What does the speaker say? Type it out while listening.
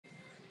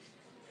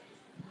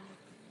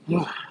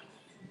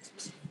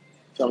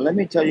So let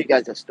me tell you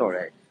guys a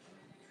story.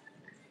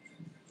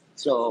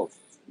 So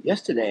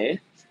yesterday,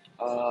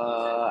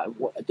 I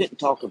didn't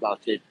talk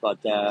about it, but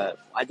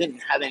I didn't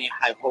have any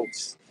high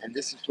hopes, and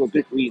this is for a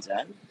good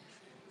reason.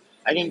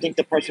 I didn't think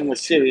the person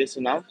was serious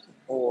enough,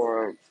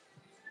 or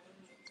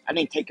I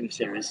didn't take him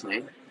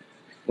seriously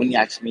when he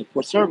asked me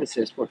for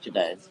services for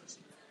today.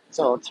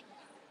 So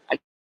I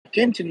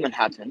came to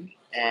Manhattan,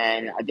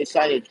 and I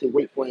decided to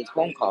wait for his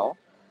phone call.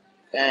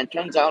 And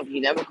turns out he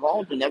never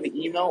called, he never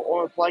emailed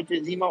or replied to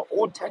his email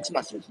or text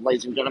message,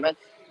 ladies and gentlemen,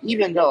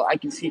 even though I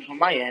can see from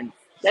my end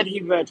that he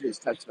read his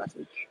text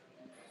message.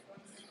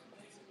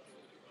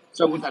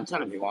 So with that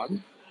said,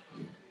 everyone,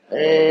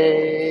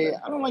 I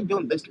don't like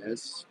doing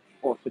business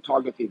or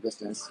photography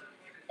business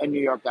in New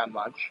York that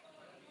much.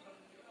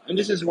 And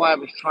this is why I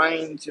was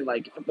trying to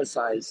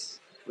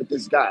emphasize with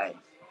this guy.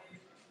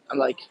 I'm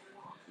like,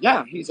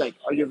 yeah, he's like,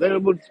 are you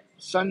available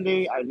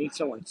Sunday? I need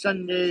someone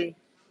Sunday.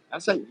 I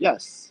said,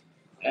 yes.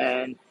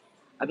 And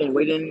I've been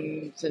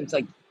waiting since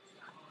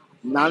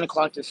 9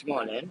 o'clock this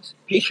morning,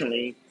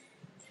 patiently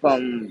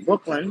from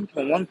Brooklyn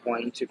from one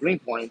point to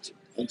Greenpoint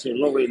into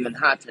Lower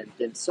Manhattan,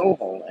 then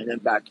Soho, and then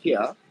back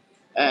here,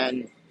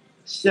 and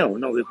still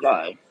no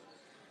reply.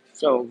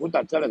 So with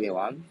that said,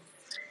 everyone,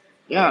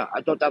 yeah,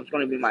 I thought that was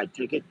going to be my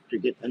ticket to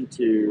get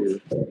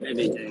into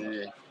maybe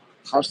the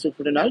hostel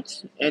for the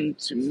night and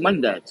to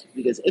Monday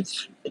because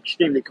it's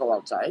extremely cold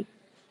outside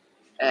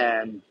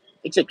and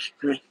it's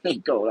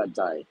extremely cold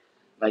outside.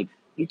 Like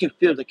you can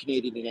feel the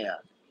Canadian air.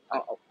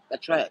 Oh,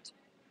 that's right.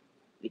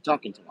 You're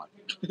talking too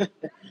much.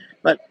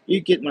 But you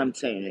get what I'm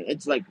saying.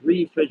 It's like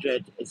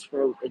refrigerated, it's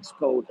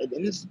cold.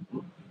 And this,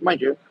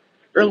 mind you,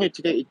 earlier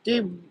today it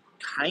did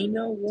kind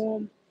of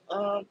warm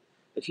up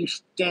if you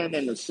stand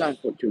in the sun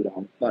for too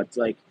long. But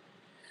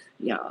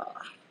yeah,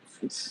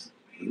 it's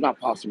not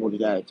possible to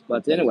get.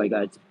 But anyway,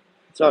 guys,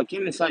 so I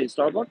came inside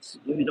Starbucks,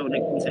 even though they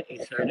closed at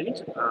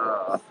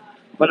 8:30.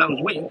 But I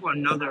was waiting for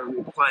another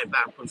reply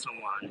back from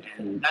someone,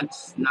 and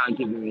that's not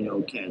giving me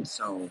no chance.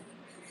 So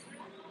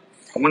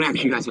I want to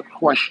ask you guys a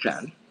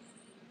question.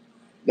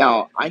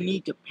 Now, I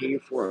need to pay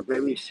for a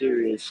very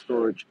serious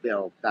storage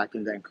bill back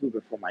in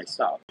Vancouver for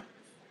myself.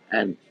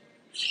 And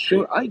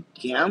should I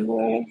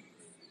gamble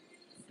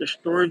the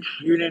storage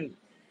unit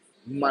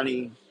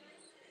money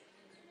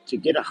to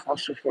get a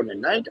hostel for the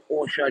night,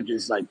 or should I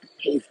just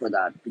pay for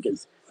that?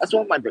 Because that's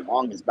all my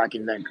belongings back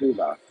in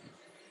Vancouver.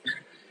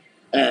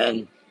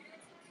 And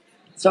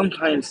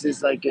sometimes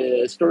there's like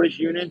a storage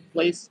unit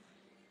place,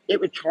 it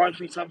would charge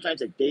me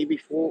sometimes a day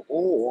before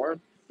or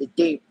the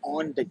day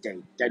on the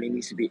date that it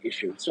needs to be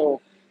issued.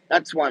 So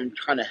that's why I'm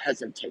kind of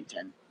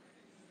hesitating.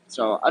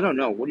 So I don't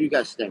know. What do you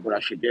guys think? What I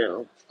should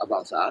do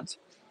about that?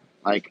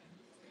 Like,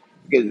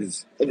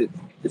 because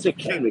it's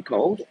extremely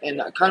cold,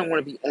 and I kind of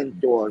want to be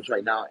indoors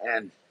right now,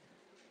 and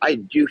I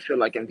do feel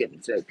like I'm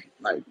getting sick.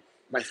 Like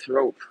my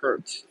throat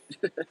hurts.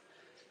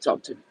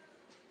 So,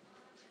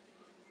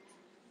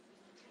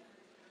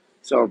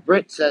 so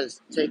Britt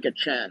says take a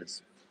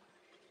chance.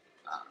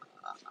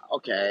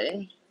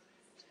 Okay,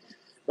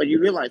 but you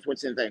realize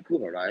what's in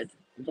Vancouver, right?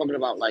 I'm talking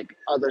about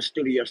other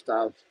studio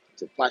stuff,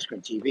 the flat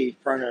screen TV,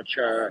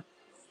 furniture,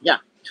 yeah,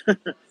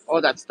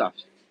 all that stuff.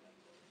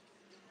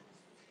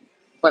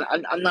 But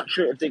I'm not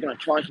sure if they're gonna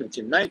charge me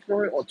tonight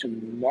for it or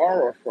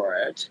tomorrow for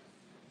it.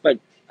 But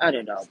I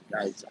don't know,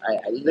 guys.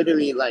 I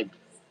literally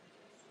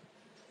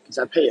because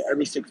I pay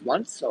every 6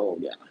 months, so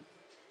yeah.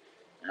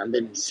 And I've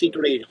been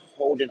secretly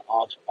holding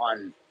off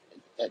on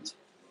it.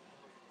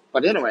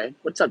 But anyway,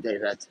 what's up,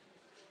 David?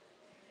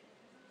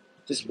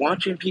 Just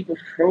watching people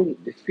throw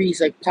the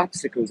freeze like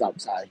popsicles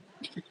outside.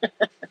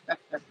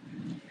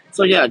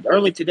 So yeah,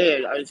 early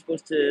today I was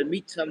supposed to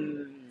meet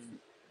some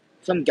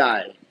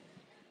guy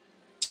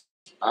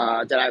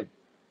that I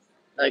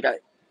like I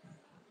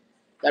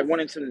that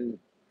wanted some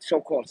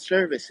so-called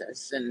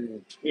services,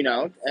 and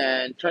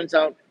and turns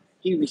out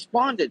he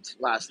responded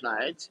last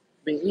night,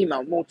 been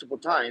emailed multiple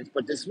times,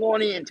 but this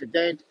morning and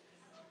today,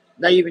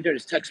 not even doing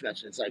his text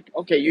message. It's like,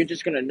 okay, you're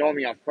just gonna know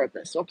me on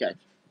purpose. Okay,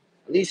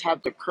 at least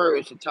have the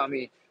courage to tell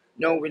me,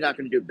 no, we're not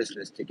gonna do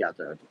business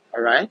together.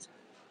 All right.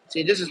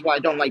 See, this is why I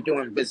don't like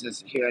doing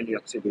business here in New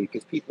York City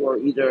because people are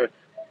either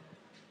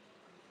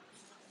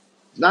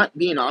not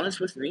being honest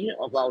with me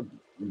about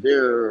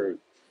their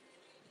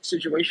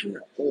situation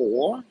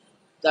or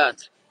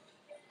that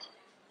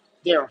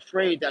they're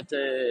afraid that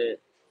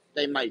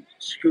they might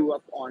screw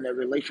up on a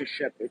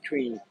relationship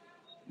between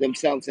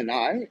themselves and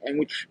I, and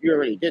which you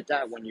already did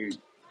that when you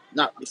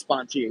not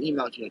respond to your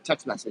email to your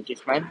text messages,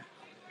 friend.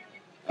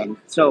 And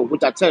so,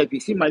 with that said, if you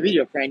see my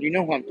video, friend, you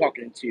know who I'm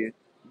talking to,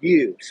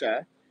 you,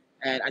 sir.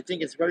 And I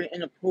think it's very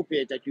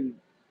inappropriate that you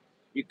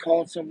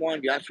call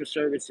someone, you ask for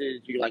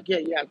services, you're like, yeah,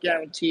 yeah, I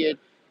guarantee it,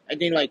 and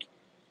then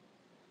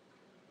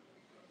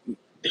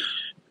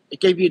it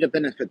gave you the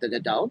benefit of the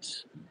doubt.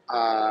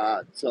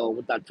 So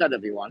with that said,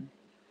 everyone,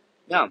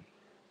 yeah,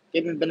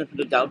 give him the benefit of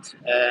the doubt,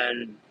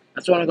 and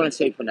that's what I'm going to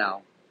say for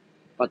now.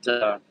 But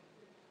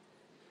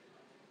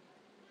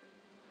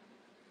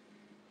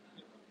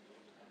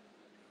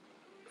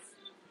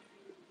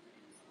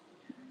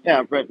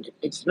Yeah, but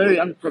it's very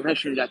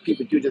unprofessional that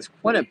people do this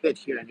quite a bit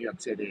here in New York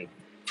City.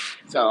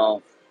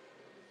 So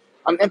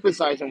I'm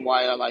emphasizing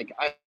why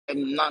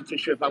I'm not too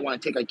sure if I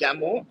want to take a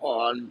gamble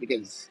on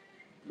because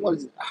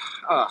was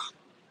uh,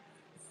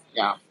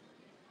 yeah,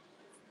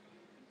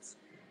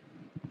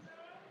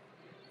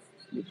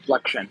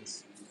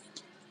 reflections.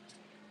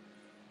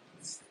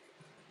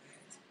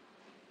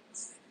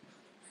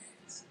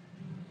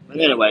 But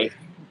anyway,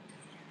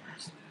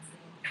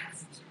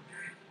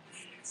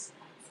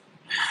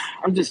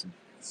 I'm just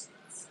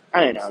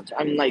I don't know.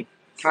 I'm like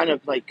kind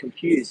of like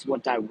confused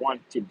what I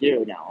want to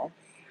do now.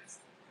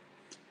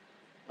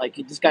 Like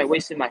this guy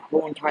wasted my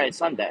whole entire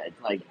Sunday.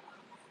 Like,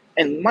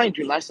 and mind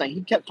you, last night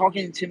he kept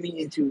talking to me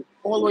into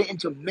all the way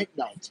into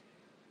midnight.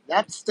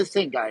 That's the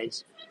thing,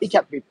 guys. He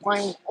kept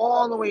replying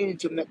all the way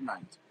into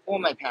midnight. Oh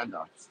my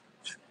panda.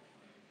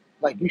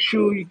 Like you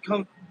sure you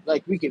come?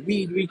 Like we can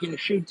read, we can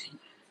shoot,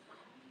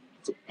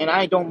 and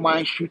I don't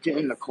mind shooting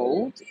in the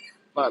cold,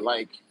 but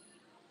like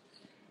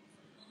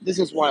this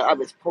is why I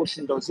was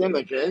posting those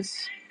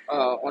images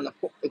on the.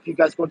 If you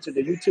guys go to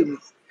the YouTube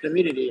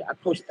community, I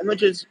post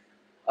images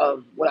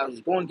of what I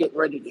was going to get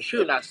ready to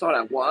shoot, and I thought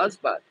I was,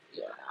 but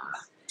yeah,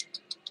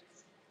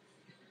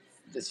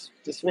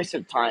 just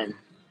wasted time.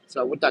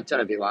 So with that said,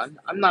 everyone,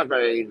 I'm not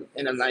very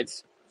in a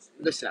nice.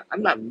 Listen,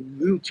 I'm not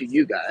rude to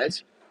you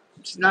guys.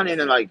 It's not in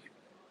a like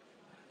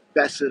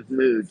best of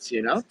moods,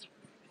 you know.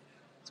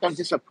 It's kind of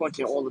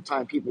disappointing all the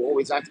time. People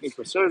always ask me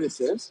for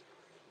services,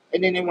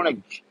 and then they want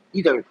to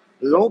either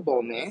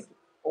lowball me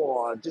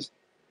or just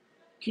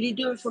can you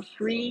do it for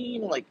free? You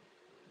know, like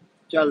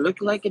do I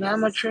look like an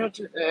amateur?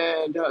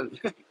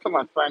 Come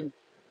on, friend,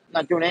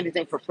 not doing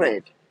anything for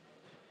free.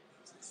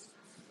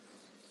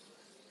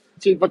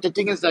 See, but the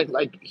thing is that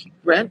like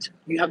Brent,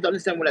 you have to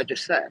understand what I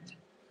just said.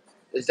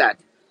 Is that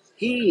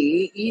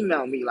he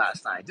emailed me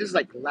last night. This is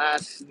like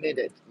last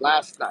minute,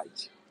 last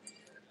night.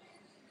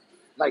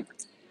 Like,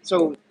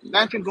 so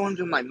imagine going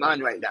through my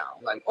mind right now.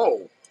 Like,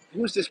 oh,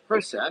 who's this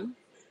person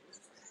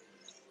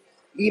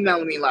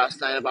emailed me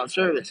last night about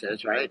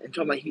services, right? And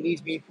told me he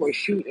needs me for a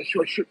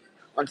short shoot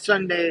on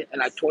Sunday.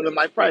 And I told him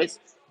my price.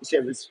 He said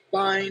it was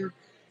fine.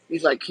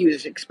 He's like, he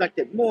was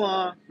expected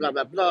more, blah,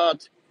 blah, blah,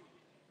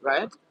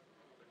 right?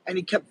 And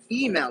he kept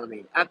emailing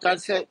me after I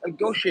said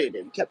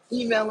negotiated. He kept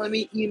emailing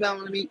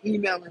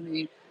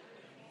me.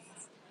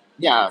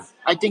 Yeah,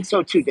 I think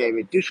so too,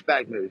 David.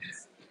 Douchebag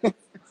moves.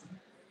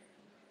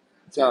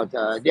 So,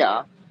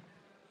 yeah.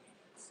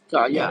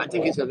 So, yeah, I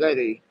think it's a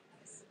very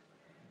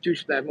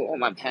douchebag move. Oh,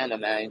 my panda,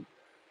 man.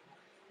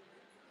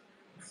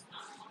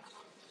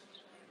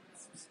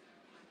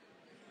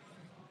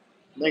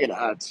 Look at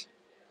that.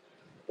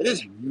 It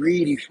is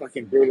really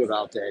fucking brutal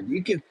out there.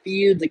 You can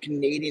feel the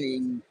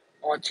Canadian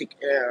Arctic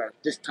air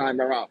this time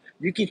around.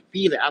 You can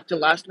feel it. After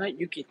last night,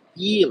 you can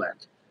feel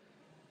it.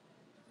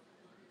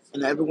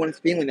 And everyone's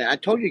feeling it. I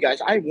told you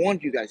guys, I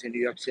warned you guys in New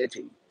York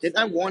City. Didn't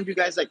I warn you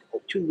guys like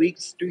 2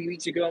 weeks, 3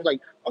 weeks ago? I'm like,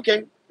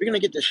 okay, we're going to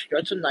get this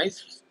stretch of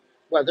nice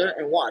weather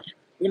and watch.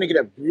 We're going to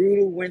get a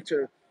brutal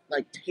winter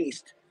like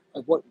taste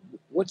of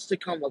what's to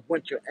come of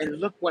winter. And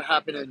look what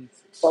happened in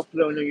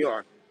Buffalo, New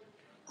York.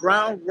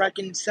 Ground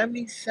reckoned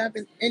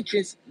 77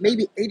 inches,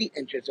 maybe 80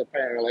 inches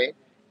apparently.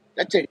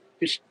 That's a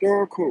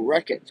historical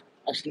record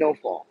of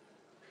snowfall.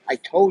 I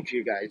told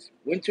you guys,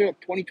 winter of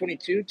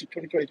 2022 to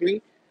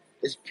 2023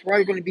 is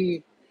probably going to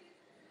be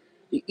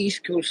the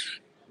East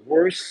Coast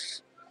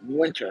worst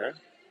winter.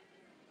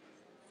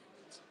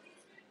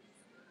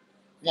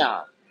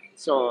 Yeah.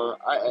 So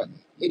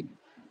it,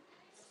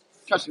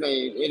 trust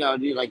me,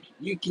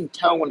 you can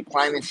tell when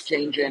climate's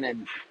changing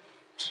and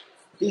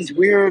these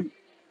weird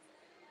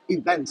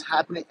events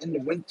happening in the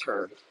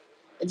winter.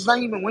 It's not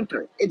even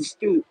winter. It's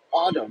still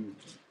autumn.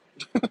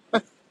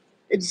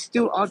 It's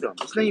still autumn.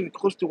 It's not even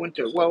close to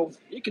winter. Well,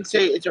 you can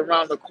say it's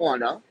around the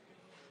corner,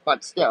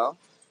 but still.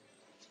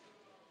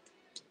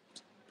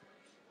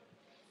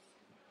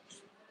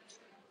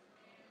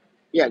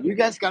 Yeah, you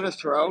guys got us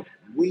through.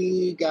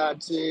 We got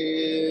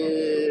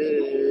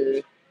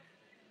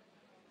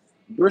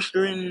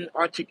blistering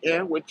Arctic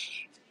air,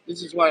 which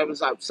this is why I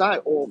was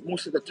outside or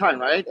most of the time,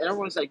 right? And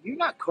everyone's like, "You're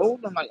not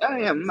cold." I'm like,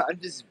 "I am. I'm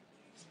just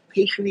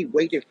patiently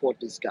waiting for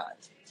this guy.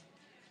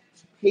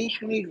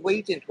 Patiently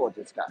waiting for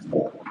this guy.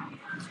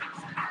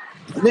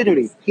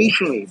 Literally,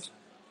 patiently,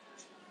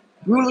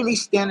 brutally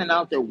standing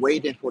out there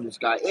waiting for this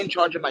guy in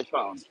charge of my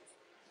phone."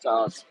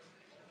 So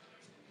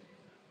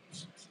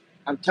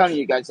I'm telling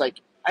you guys, like,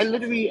 I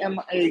literally am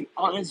a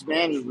honest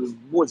man who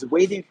was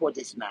waiting for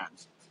this man,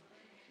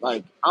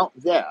 like out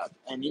there,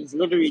 and he's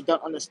literally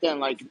don't understand.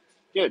 Like,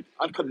 dude,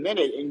 I'm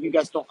committed, and you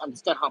guys don't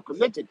understand how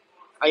committed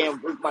I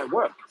am with my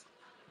work.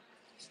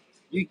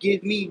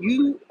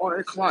 You are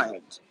a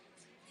client.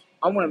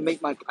 I want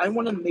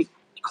to make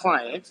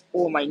client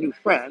or my new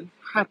friend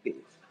happy.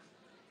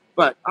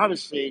 But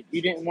obviously,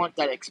 you didn't want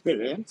that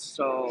experience,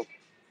 so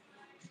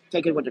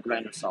take it with a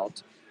grain of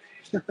salt.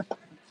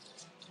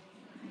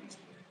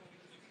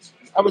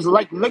 I was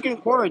like looking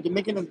forward to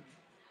making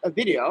a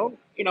video,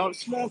 a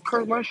small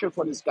commercial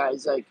for this guy.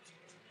 It's like,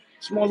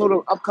 small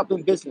little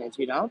upcoming business,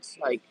 you know? It's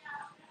like,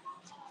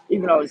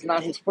 even though it's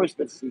not his first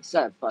business, he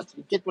said, but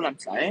you get what I'm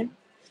saying?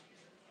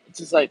 It's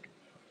just like,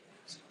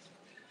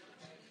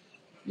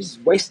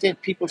 just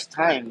wasted people's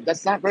time.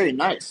 That's not very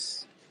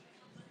nice.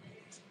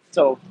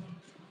 So,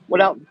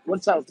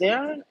 what's out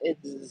there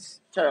is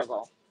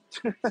terrible.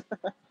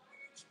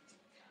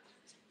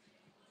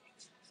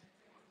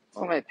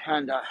 Oh my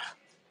panda.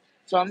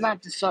 So I'm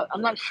not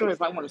sure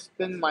if I want to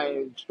spend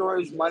my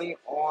storage money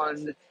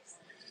on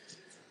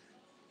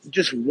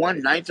just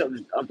one night of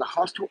the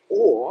hostel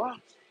or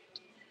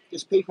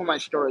just pay for my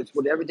storage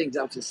when everything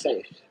else is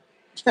safe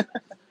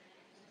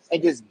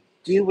and just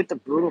deal with the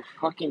brutal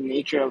fucking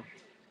nature of,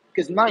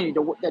 because mind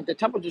you, the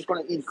temperature is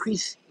going to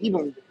increase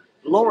even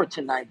lower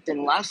tonight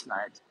than last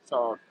night.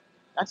 So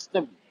that's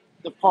the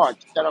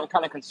part that I'm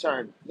kind of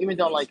concerned. Even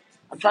though like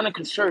I'm trying to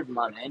conserve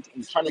money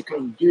and trying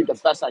to do the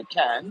best I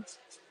can.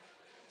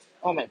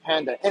 Oh my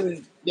panda,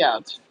 and yeah,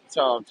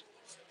 so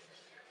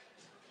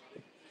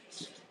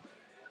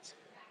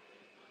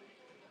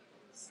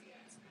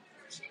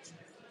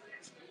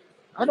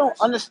I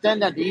don't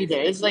understand that either.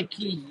 It's like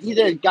he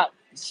either got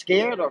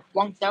scared or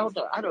flunked out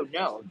or I don't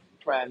know,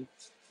 friend.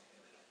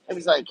 It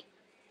was like,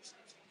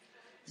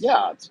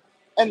 yeah.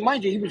 And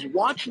mind you, he was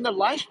watching the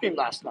live stream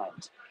last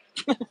night.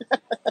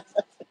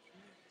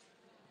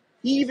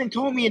 He even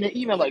told me in the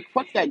email, like,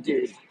 fuck that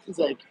dude. He's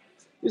like,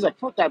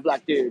 fuck that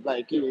black dude.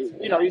 Like,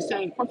 he's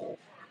saying, fuck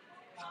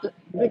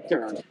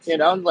Victor,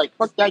 like,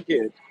 fuck that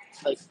dude.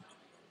 Like,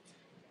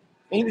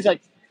 and he was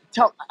like,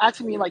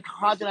 asking me, like,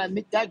 how did I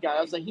meet that guy?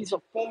 I was like, he's a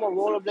former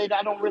rollerblader.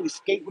 I don't really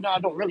skate with him. I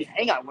don't really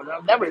hang out with him.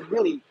 I've never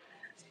really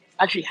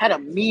actually had a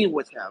meal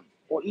with him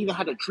or even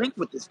had a drink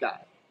with this guy.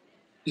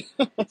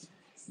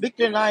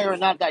 Victor and I are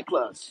not that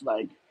close.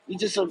 Like, he's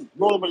just a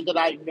rollerblader that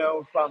I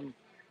know from,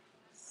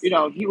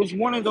 he was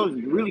one of those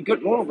really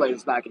good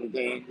rollerbladers back in the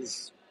day. And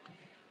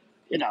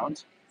you know,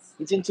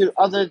 he's into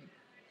other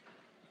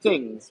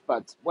things,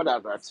 but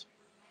whatever.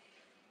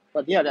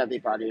 But yeah,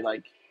 everybody,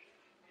 like,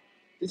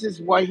 this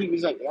is why he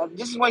was like,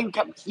 this is why he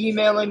kept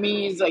emailing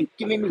me. He's like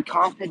giving me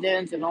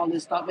confidence and all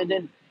this stuff. And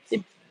then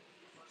it,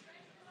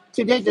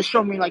 today just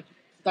showed me like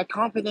that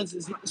confidence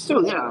is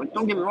still there.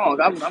 Don't get me wrong.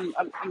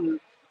 I'm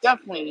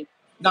definitely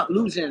not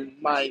losing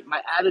my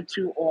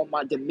attitude or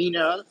my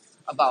demeanor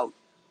about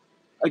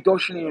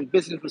negotiating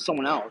business with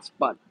someone else.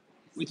 But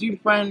with you,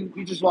 friend,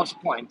 you just lost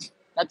points.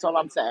 That's all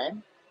I'm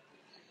saying.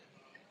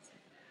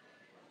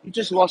 You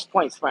just lost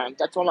points, friend.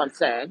 That's all I'm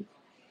saying.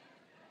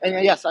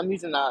 And yes, I'm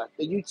using the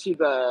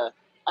YouTube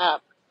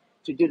app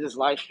to do this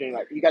live stream.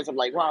 Like, you guys are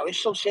like, wow, it's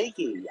so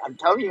shaky. I'm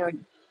telling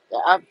you,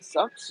 the app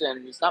sucks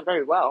and it's not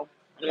very well.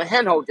 And the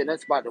handhold in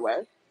it, by the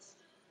way.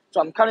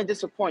 So I'm kind of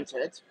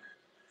disappointed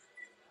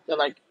that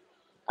like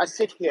I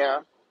sit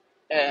here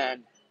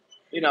and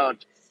you know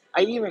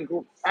I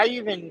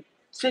even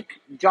took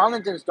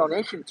Jonathan's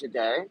donation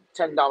today,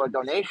 $10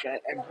 donation,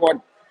 and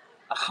bought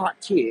a hot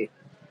tea.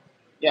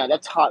 Yeah,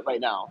 that's hot right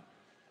now.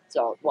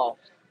 So well,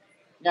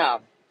 yeah,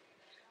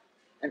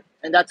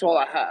 and that's all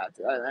I had.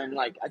 And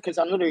like, because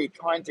I'm literally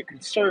trying to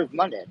conserve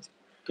money,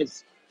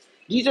 because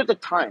these are the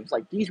times,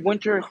 like these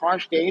winter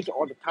harsh days,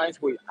 are the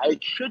times where I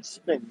should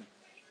spend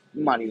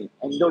money,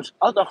 and those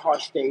other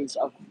harsh days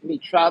of me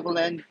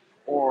traveling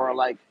or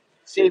like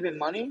saving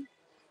money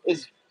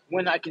is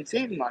when I can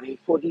save money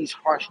for these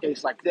harsh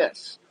days like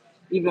this,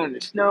 even when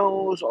it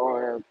snows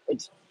or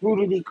it's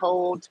brutally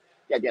cold.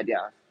 Yeah, yeah,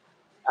 yeah.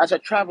 As a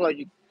traveler,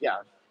 yeah.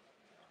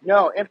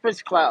 No,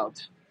 Empress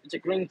Cloud. It's a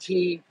green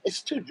tea.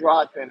 It's too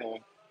dry for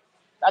me.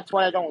 That's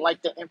why I don't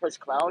like the Empress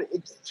Cloud.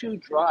 It's too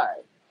dry.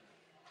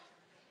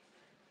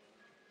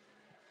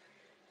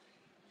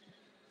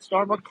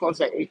 Starbucks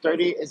closes at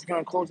 8:30. It's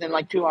gonna close in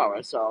like 2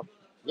 hours. So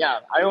yeah,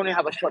 I only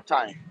have a short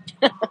time.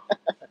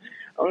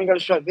 I only got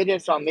a short video,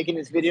 so I'm making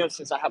this video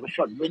since I have a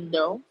short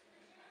window.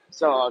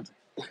 So,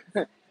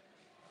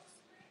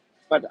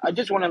 but I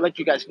just want to let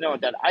you guys know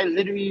that I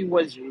literally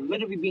was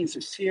literally being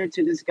sincere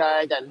to this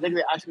guy that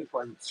literally asked me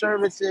for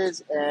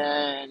services,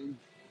 and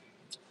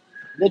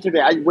literally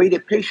I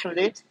waited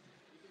patiently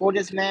for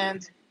this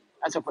man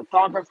as a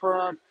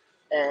photographer,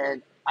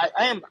 and I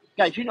am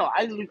guys.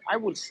 I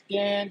would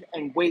stand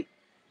and wait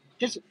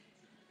just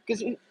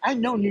because I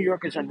know New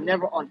Yorkers are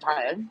never on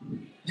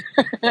time.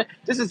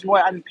 This is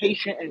why I'm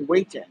patient and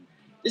waiting.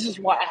 This is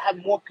why I have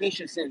more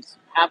patience than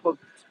half of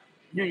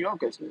New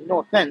Yorkers. No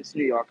offense,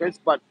 New Yorkers,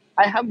 but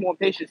I have more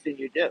patience than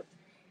you do.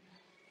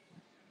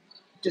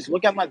 Just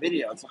look at my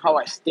videos, how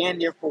I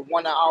stand there for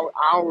 1 hour,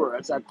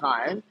 hours at a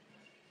time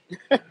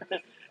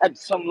at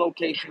some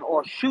location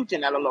or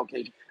shooting at a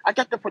location. I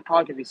got the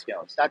photography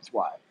skills. That's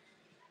why.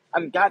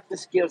 I've got the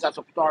skills as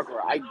a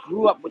photographer. I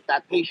grew up with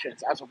that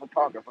patience as a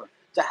photographer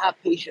to have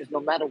patience no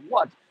matter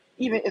what,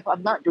 even if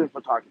I'm not doing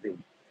photography.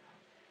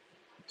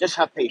 Just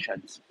have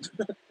patience.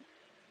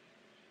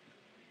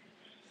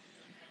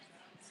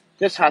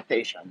 Just have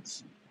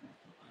patience.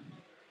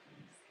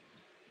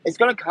 It's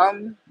gonna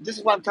come. This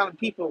is what I'm telling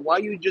people. Why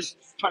are you just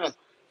trying to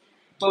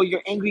throw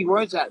your angry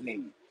words at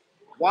me?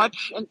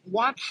 Watch and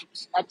watch.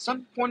 At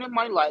some point in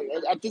my life,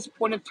 at this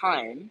point in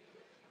time,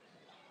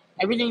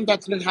 Everything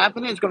that's been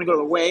happening is going to go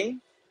away.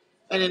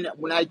 And then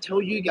when I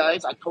tell you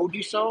guys, I told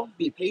you so,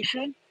 be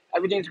patient,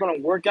 everything's going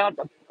to work out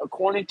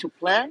according to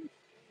plan.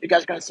 You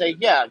guys are going to say,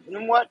 yeah, you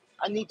know what?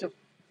 I need to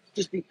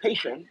just be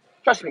patient.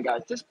 Trust me,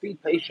 guys, just be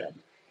patient.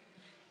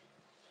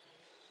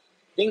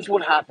 Things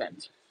will happen.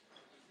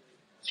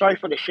 Sorry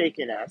for the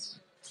shakiness.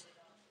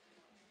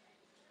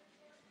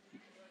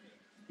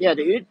 Yeah,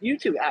 the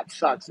YouTube app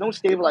sucks. No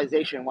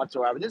stabilization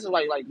whatsoever. This is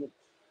like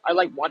I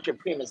like watching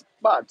Primus,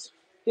 but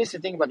here's the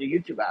thing about the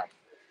YouTube app.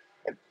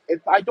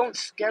 If I don't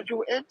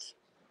schedule it,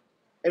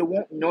 it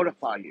won't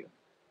notify you.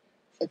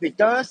 If it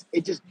does,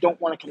 it just don't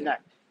want to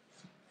connect.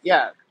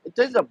 Yeah, it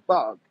is a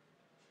bug,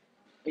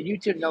 and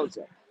YouTube knows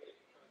it.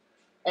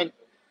 And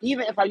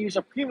even if I use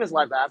a previous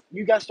live app,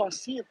 you guys don't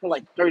see it for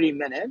like 30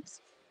 minutes.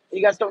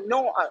 You guys don't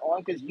know I'm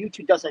on because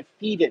YouTube doesn't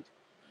feed it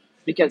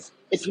because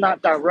it's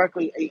not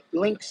directly a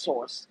link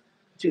source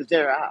to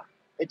their app.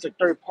 It's a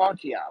third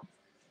party app.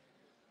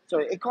 So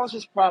it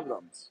causes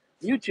problems.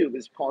 YouTube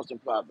is causing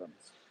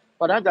problems.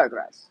 But I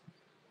digress.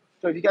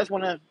 So if you guys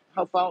want to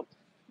help out,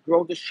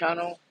 grow this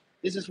channel,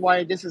 this is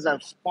why this is a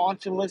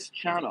sponsorless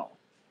channel.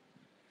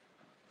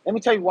 Let me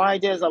tell you why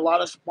there's a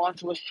lot of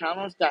sponsorless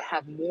channels that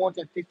have more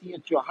than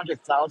 50 to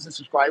 100,000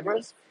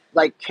 subscribers,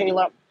 like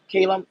Caleb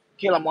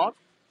Mark.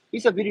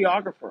 He's a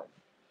videographer.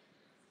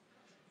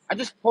 I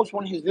just post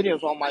one of his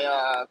videos on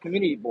my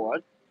community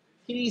board.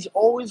 He's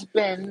always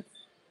been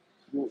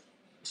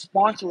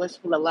sponsorless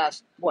for the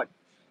last,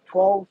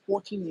 12,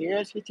 14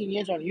 years, 15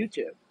 years on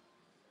YouTube.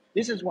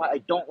 This is why I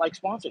don't like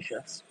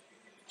sponsorships.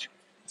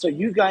 So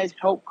you guys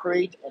help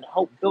create and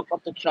help build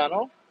up the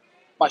channel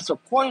by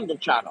supporting the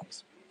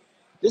channels.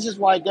 This is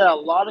why there are a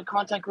lot of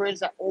content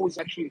creators that always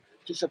actually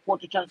to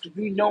support the channel because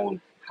we know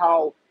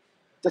how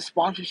the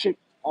sponsorship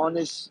on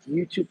this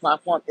YouTube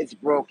platform is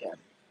broken.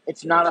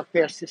 It's not a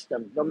fair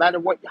system. No matter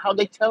how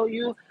they tell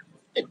you,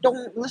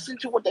 don't listen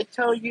to what they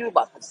tell you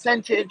about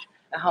percentage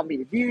and how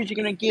many views you're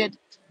gonna get.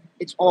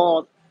 It's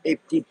all a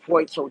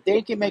deployed so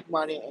they can make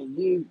money and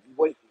you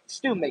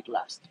still make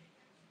less.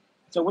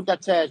 So with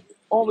that said,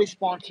 always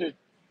sponsor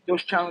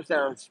those channels that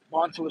are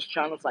sponsorless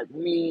channels like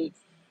me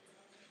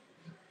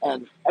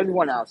and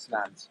everyone else,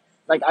 man.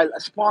 Like I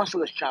sponsor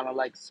this channel.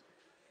 Like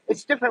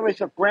it's different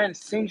if a brand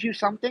sends you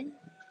something,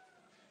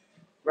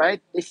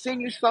 right? They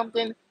send you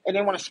something and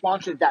they want to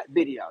sponsor that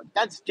video.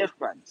 That's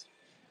different.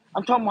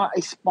 I'm talking about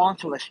a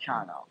sponsorless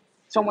channel.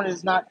 Someone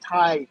is not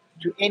tied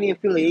to any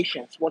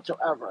affiliations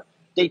whatsoever.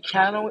 Their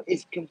channel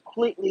is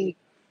completely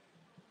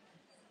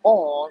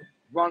all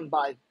run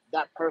by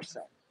that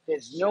person.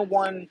 There's no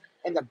one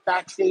in the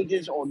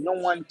backstages or no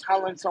one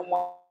telling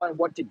someone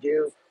what to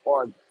do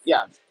or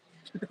yeah.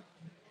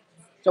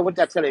 So with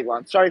that said,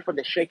 everyone, sorry for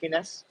the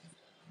shakiness.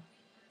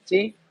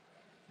 See?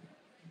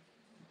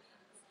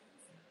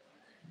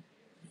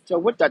 So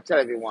with that said,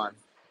 everyone,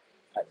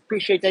 I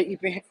appreciate that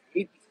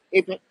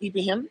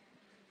Ibrahim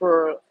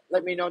for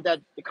letting me know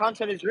that the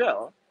content is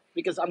real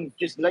because I'm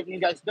just letting you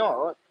guys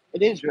know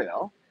it is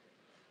real,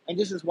 and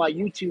this is why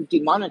YouTube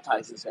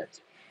demonetizes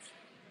it.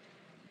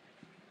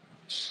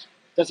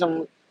 There's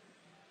some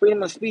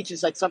freedom of speech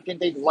is like something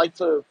they'd like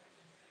to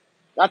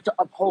not to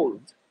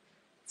uphold.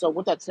 So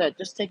with that said,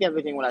 just take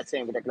everything what I'm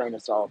saying with a grain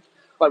of salt.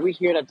 But we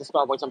hear that the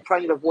Starbucks. I'm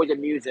trying to avoid the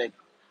music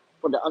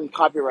for the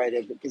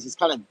uncopyrighted because it's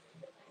kind of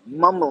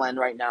mumbling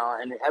right now,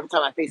 and every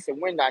time I face the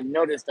window, I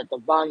notice that the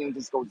volume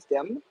just goes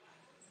dim.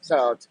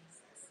 So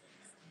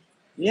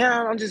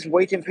yeah, I'm just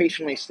waiting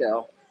patiently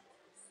still.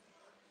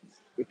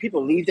 If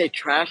people leave their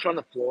trash on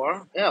the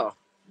floor, ew.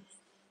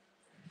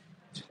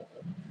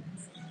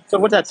 So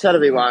with that said,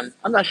 everyone,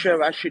 I'm not sure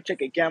if I should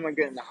take a gamble and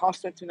get in the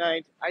hostel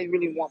tonight. I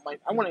really want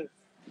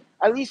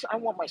at least I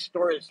want my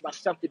storage, my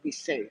stuff to be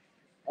safe.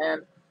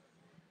 And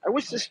I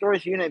wish the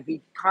storage unit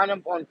be kind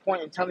of on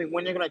point and tell me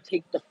when they're going to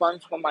take the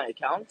funds from my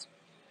account.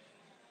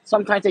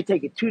 Sometimes they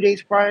take it 2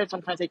 days prior.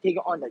 Sometimes they take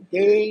it on the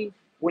day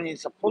when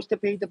it's supposed to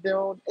pay the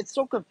bill. It's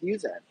so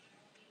confusing.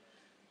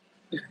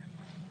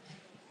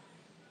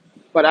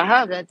 But I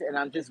haven't, and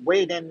I'm just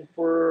waiting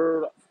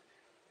for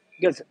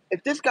because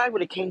if this guy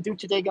would have came through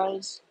today,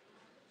 guys,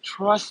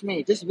 trust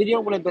me, this video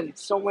would have been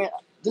somewhere.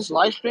 This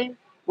live stream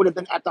would have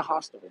been at the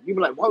hostel. You'd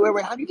be like,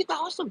 wait, how do you get the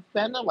hostel,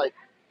 Ben? I'm like,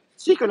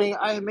 secretly,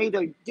 I made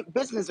a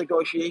business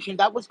negotiation.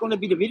 That was going to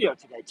be the video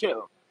today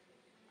too.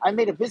 I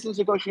made a business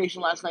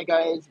negotiation last night,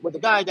 guys, with a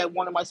guy that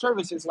wanted my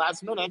services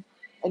last minute,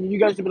 and you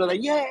guys would be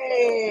like,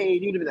 yay!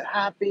 You'd have been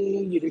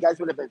happy. You guys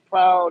would have been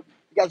proud.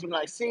 You guys would be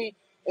like, see,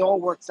 it all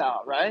works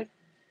out, right?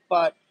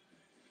 But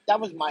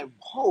that was my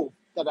hope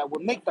that I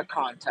would make the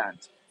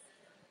content,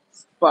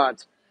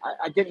 but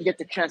I didn't get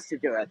the chance to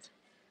do it.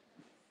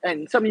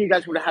 And some of you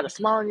guys would have had a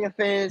smile on your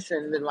face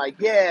and been like,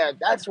 yeah,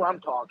 that's what I'm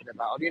talking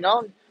about,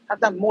 have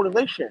that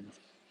motivation.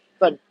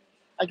 But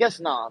I guess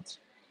not.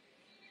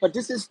 But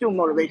this is still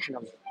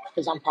motivational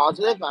because I'm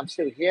positive, I'm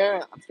still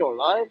here, I'm still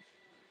alive.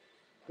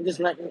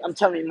 I'm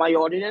telling my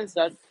audience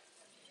that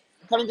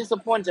I'm kind of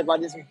disappointed by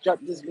this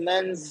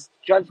man's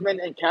judgment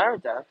and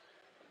character.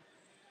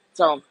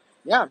 So,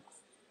 yeah.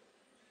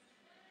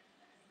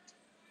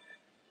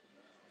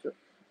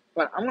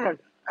 But I'm going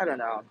to I don't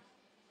know.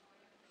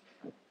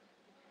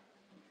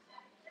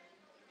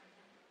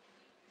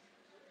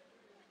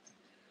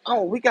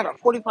 Oh, we got a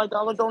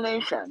 $45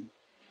 donation.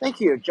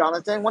 Thank you,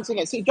 Jonathan. Once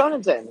again, see,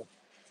 Jonathan.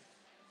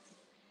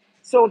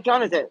 So,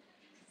 Jonathan,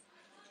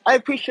 I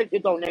appreciate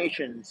your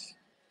donations,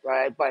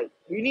 right? But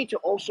you need to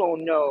also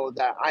know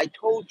that I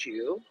told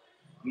you,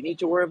 you need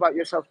to worry about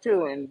yourself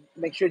too and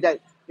make sure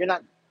that you're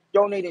not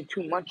donating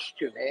too much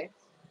to me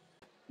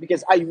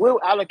because I will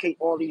allocate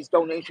all these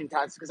donation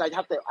taxes because I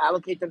have to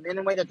allocate them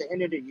anyway at the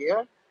end of the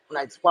year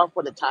when I file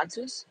for the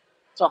taxes.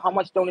 So, how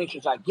much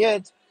donations I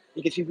get,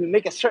 because if you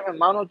make a certain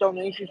amount of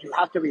donations, you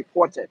have to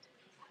report it.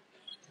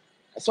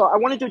 So, I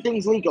want to do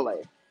things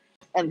legally.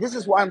 And this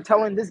is why I'm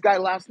telling this guy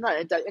last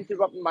night that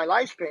interrupted my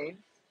live stream.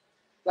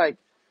 Like,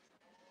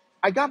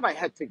 I got my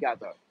head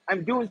together.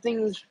 I'm doing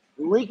things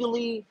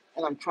legally,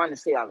 and I'm trying to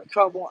stay out of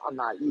trouble. I'm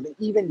not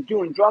even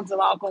doing drugs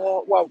or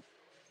alcohol. Well,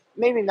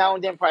 maybe now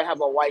and then, probably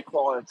have a white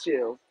claw or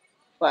two,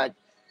 but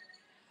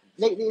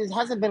it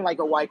hasn't been like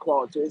a white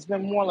claw or two. It's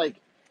been more like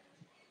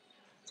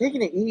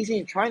taking it easy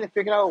and trying to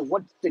figure out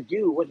what to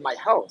do with my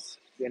health.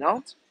 You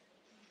know.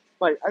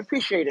 But I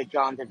appreciate it,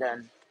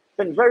 Jonathan.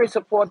 Been very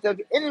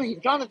supportive.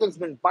 And Jonathan's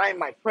been buying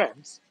my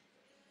prints.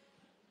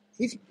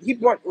 He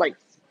brought like,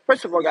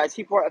 first of all, guys,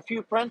 he brought a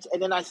few prints,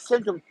 and then I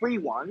sent him free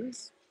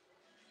ones.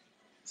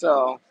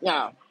 So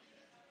yeah,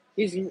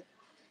 he's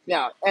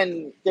yeah,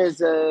 and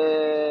there's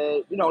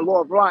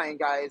Lord Brian,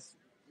 guys.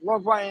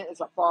 Lord Brian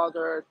is a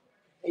father.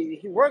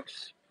 He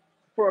works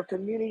for a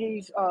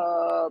community's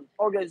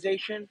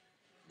organization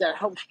that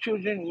helps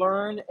children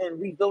learn and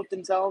rebuild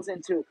themselves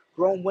into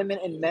grown women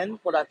and men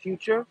for that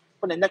future,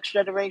 for the next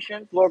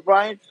generation. Lord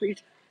Brian,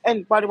 please.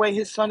 And by the way,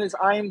 his son is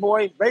Iron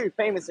Boy, very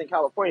famous in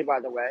California, by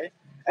the way,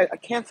 a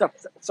cancer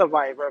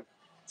survivor.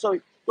 So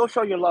go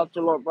show your love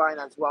to Lord Brian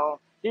as well.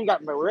 Then you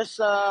got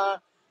Marissa,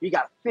 you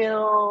got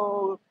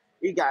Phil,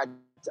 you got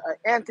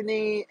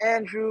Anthony,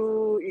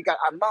 Andrew, you got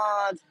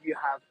Ahmad. You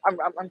have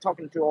I'm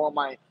talking to all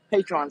my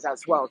patrons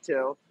as well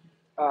too.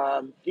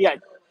 Yeah,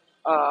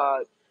 uh,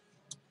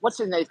 what's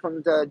his name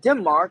from the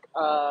Denmark?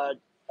 I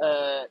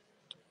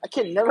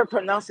can never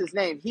pronounce his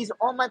name. He's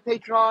on my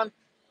Patreon,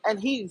 and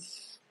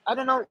he's I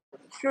don't know,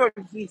 sure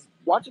he's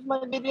watching my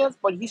videos,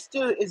 but he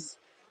still is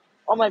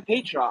on my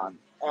Patreon,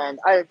 and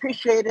I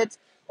appreciate it.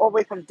 All the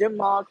way from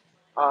Denmark.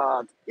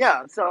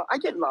 Yeah, so I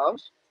get love.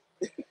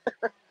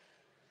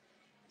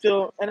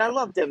 So, and I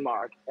love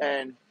Denmark,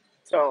 and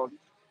so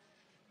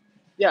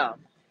yeah,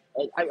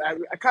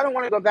 I kind of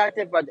want to go back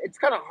there, but it's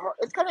kind of hard.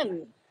 It's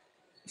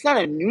not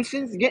a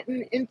nuisance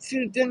getting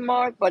into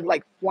Denmark, but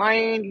like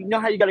flying, you know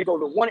how you got to go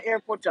to one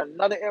airport to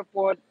another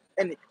airport,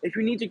 and if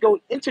you need to go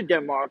into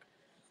Denmark,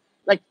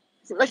 like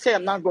let's say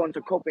I'm not going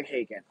to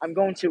Copenhagen, I'm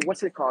going to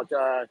what's it called?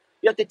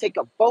 You have to take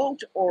a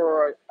boat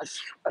or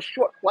a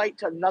short flight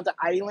to another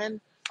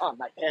island. Oh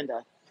my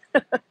panda!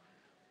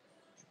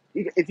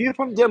 If you're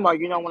from Denmark,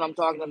 you know what I'm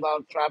talking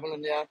about.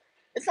 Traveling there,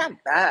 it's not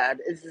bad.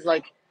 It's just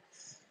like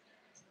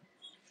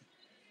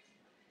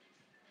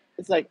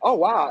it's like, oh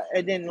wow,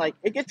 and then like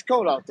it gets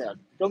cold out there.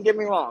 Don't get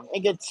me wrong, it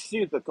gets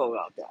super cold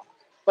out there,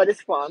 but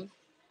it's fun.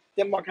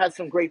 Denmark has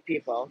some great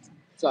people,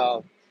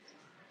 so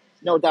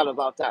no doubt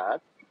about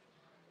that.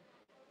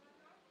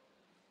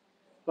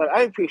 But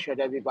I appreciate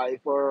everybody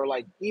for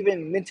like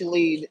even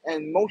mentally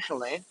and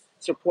emotionally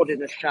supporting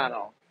this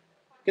channel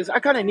because I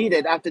kind of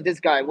needed after this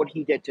guy what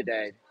he did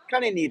today.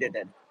 Kind of needed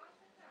it.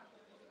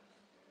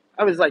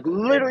 I was like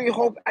literally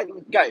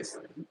guys.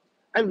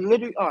 I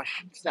literally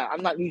snap.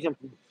 I'm not using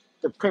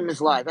the premise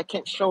live. I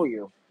can't show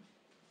you.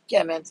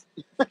 Damn it.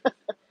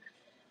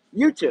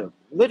 YouTube,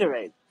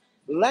 literally,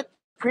 let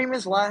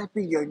Premise Live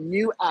be your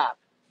new app.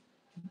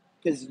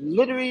 Because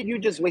literally, you're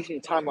just wasting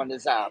time on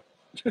this app.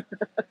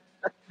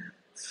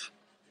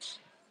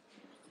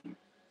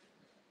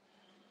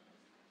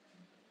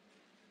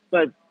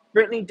 But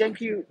Brittany,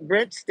 thank you.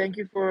 Brits, thank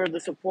you for the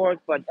support.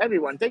 But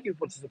everyone, thank you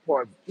for the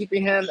support.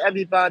 Keeping him,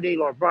 everybody,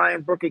 Lord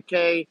Brian, Booker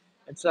K.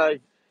 And so,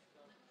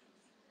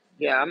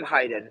 yeah, I'm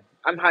hiding.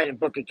 I'm hiding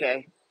Booker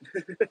K.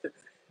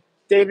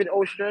 David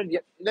Oster. Yeah,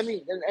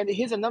 and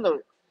here's another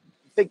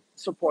big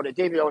supporter,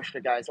 David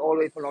Oster, guys, all the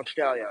way from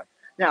Australia.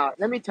 Now,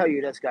 let me tell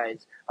you this,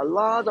 guys. A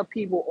lot of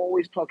people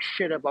always talk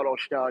shit about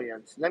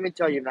Australians. Let me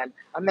tell you, man,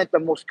 I met the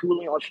most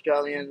cooling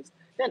Australians.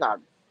 They're not.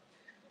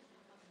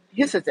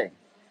 Here's the thing.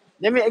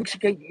 Let me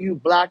educate you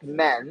black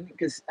men,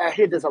 because I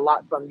hear there's a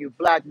lot from you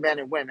black men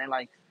and women.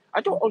 Like,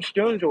 I thought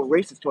Australians were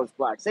racist towards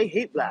blacks. They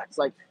hate blacks.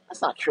 Like,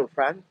 that's not true,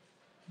 friend.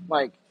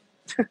 Like,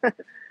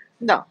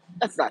 no,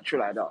 that's not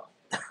true at all.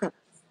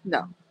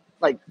 No.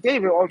 Like,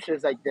 David Oster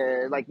is like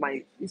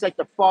he's like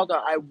the father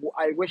I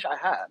wish I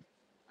had.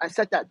 I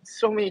said that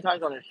so many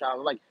times on the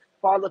channel. Like,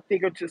 father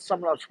figure to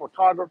some of those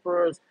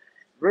photographers,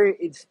 very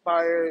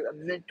inspired, a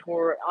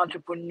mentor,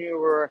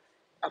 entrepreneur,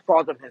 a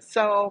father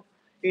himself,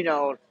 you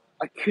know,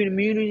 a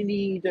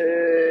community,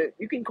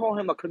 you can call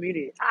him a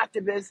community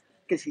activist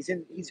because he's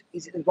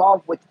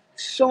involved with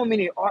so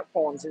many art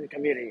forms in the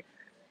community.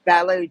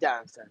 Ballet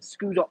dancing,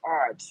 school of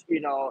arts,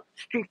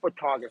 street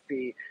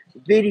photography,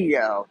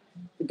 video.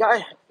 The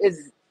guy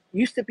is.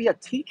 used to be a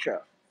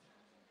teacher.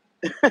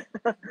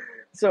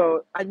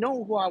 So I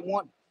know who I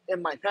want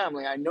in my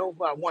family. I know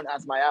who I want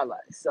as my ally.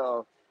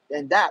 So,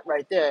 and that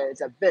right there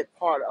is a big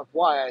part of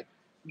why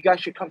you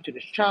guys should come to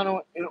this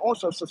channel and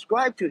also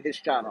subscribe to his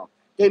channel.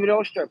 David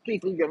Oster,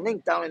 please leave your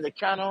link down in the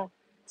channel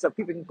so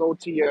people can go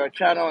to your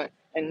channel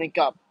and link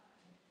up.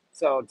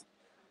 So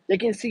they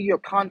can see your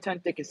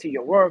content, they can see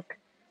your work,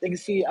 they can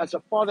see as a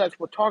father, as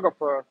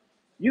photographer,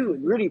 you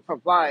really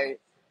provide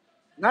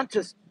not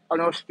just an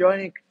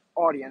Australian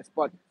audience,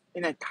 but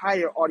an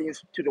entire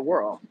audience to the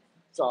world.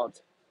 So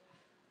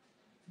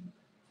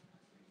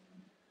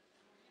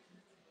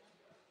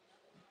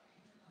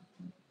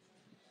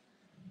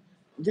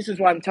this is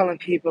why I'm telling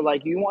people,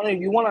 like, you want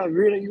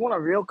a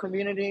real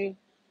community.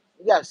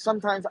 Yes,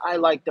 sometimes I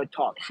like to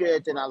talk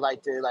shit and I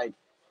like to like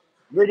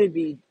really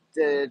be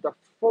the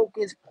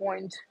focus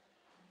point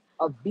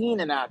of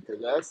being an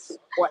activist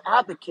or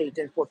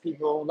advocating for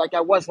people, like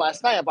I was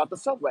last night about the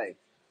subway,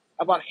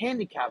 about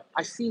handicap.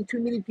 I seen too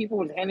many people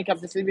with handicap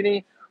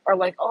disability are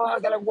like, oh, I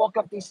gotta walk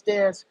up these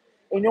stairs.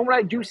 And you know what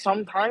I do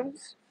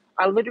sometimes?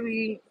 I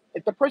literally,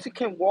 if the person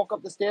can't walk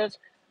up the stairs,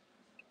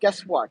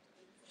 guess what?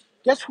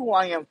 Guess who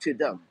I am to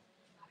them?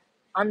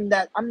 I'm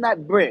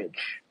that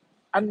bridge.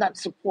 I'm that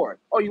support.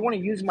 Oh, you want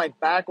to use my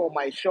back or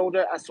my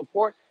shoulder as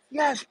support?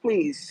 Yes,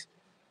 please.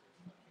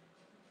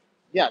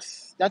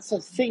 Yes, that's a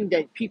thing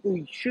that people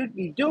should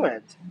be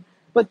doing,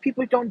 but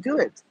people don't do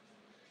it.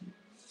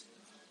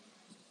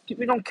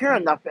 People don't care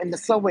enough in the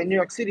subway, New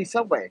York City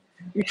subway.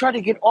 You try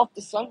to get off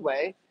the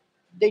subway,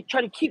 they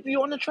try to keep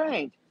you on the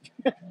train.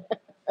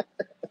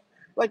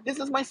 Like, this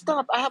is my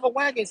stop. I have a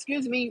wagon.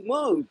 Excuse me,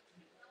 move.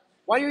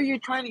 Why are you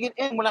trying to get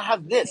in when I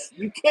have this?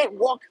 You can't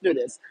walk through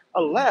this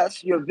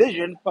unless you're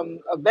Vision from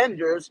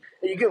Avengers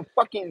and you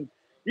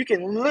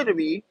can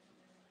literally,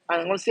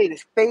 I'm gonna say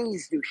this,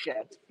 phase through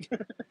shit.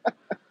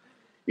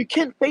 You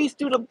can't phase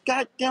through the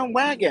goddamn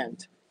wagon.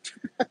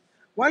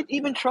 Why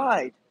even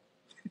try?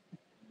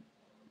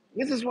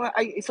 This is why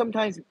I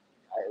sometimes,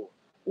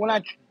 when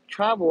I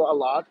travel a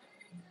lot,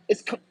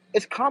 it's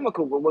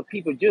comical with what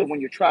people do when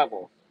you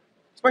travel,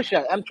 especially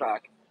at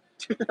Amtrak.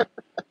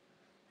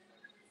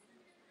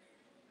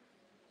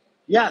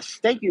 Yes,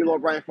 thank you,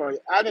 Lord Brian, for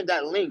adding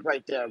that link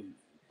right there.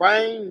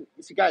 Brian,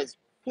 you guys,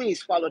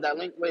 please follow that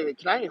link. Wait,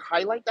 can I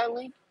highlight that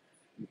link?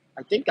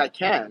 I think I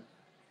can.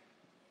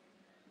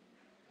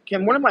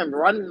 Can one of my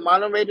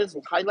moderators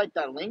highlight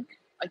that link?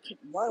 I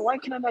can't, why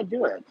can I not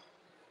do it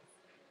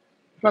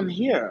from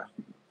here?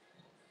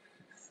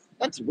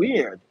 That's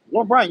weird.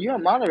 Well, Brian, you're a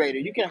moderator.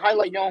 You can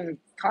highlight your own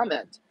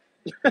comment.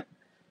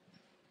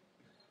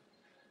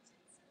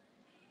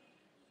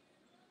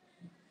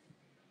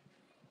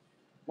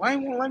 Why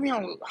won't let me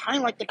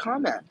highlight the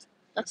comment?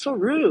 That's so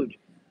rude.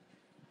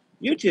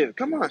 YouTube,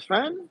 come on,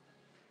 friend.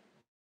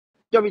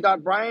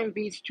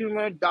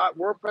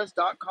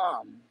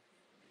 www.brianbeatstumor.wordpress.com.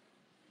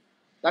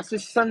 That's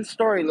his son's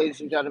story,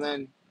 ladies and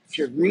gentlemen. You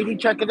should really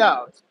check it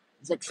out.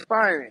 It's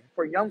inspiring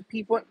for young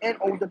people and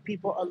older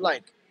people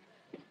alike.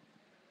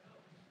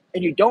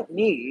 And you don't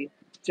need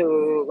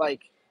to,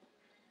 like,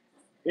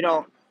 you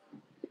know,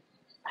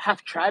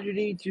 have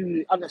tragedy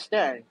to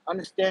understand.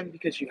 Understand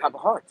because you have a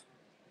heart.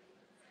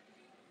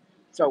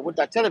 So, with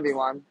that said,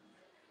 everyone,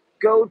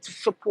 go to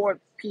support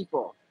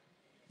people,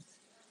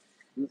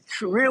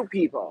 real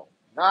people,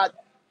 not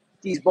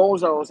these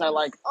bozos that are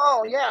like,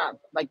 oh yeah,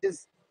 like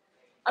this.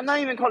 I'm not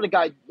even calling the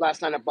guy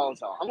last night a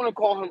bozo. I'm gonna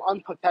call him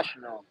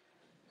unprofessional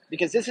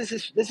because this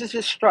is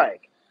his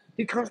strike.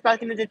 He comes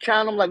back into the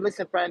channel. I'm like,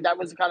 listen, friend, that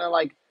was kind of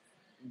like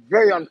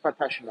very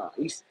unprofessional.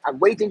 I'm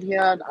waiting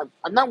here.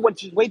 I'm not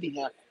just waiting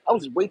here. I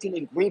was waiting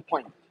in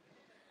Greenpoint.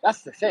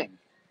 That's the thing.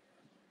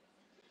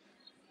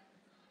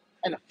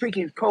 And a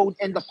freaking code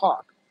in the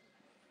park.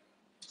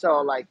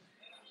 So like,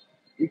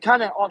 you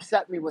kind of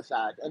offset me with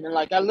that. And then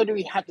like, I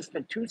literally had to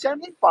spend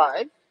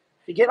 $2.75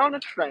 to get on a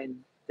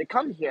train to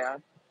come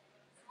here,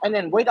 and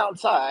then wait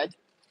outside.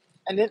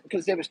 And then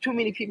because there was too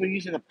many people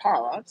using the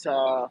park.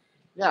 So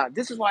yeah,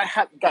 this is why I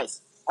have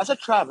guys. As a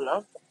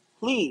traveler,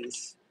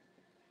 please.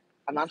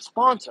 I'm not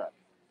sponsored.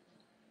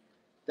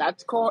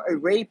 That's called a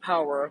Ray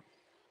Power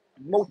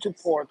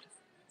multi-port.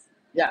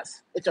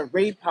 Yes, it's a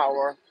Ray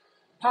power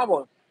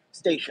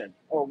station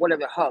or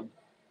whatever hub.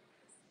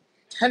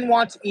 10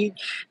 watts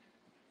each.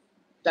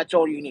 That's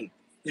all you need.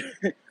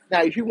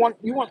 Now, if you want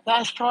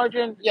fast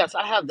charging, yes,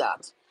 I have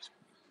that.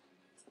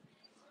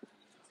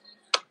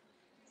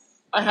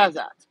 I have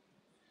that.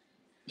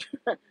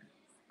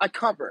 I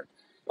covered.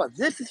 But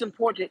this is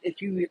important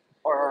if you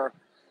are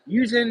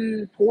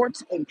using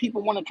ports and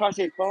people want to charge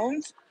their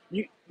phones.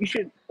 You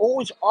should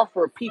always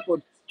offer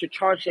people to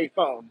charge their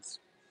phones.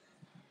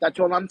 That's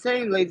what I'm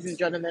saying, ladies and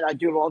gentlemen. I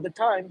do it all the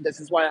time.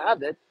 This is why I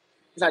have it.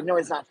 Because I know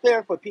it's not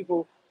fair for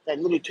people that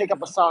literally take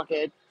up a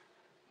socket.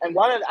 And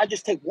why don't I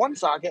just take one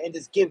socket and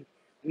just give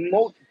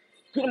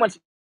pretty much,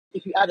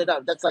 if you add it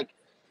up, that's like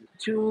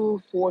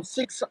 2, 4,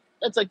 6,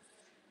 that's like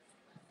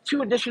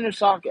two additional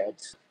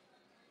sockets.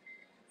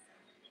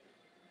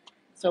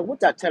 So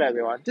with that said,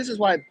 everyone, this is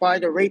why I buy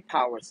the Ray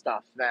Power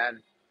stuff,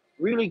 man.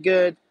 Really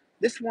good.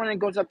 This one, it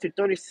goes up to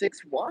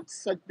 36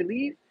 watts, I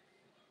believe.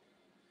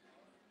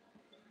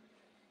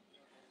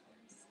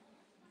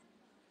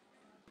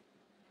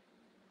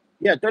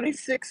 Yeah,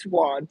 36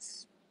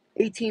 watts,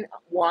 18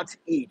 watts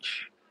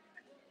each.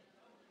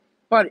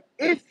 But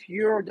if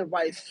your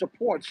device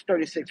supports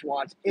 36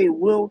 watts, it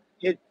will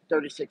hit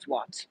 36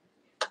 watts.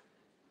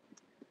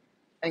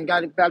 And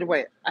by the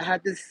way, I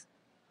had this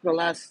for the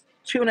last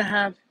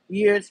 2.5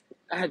 years.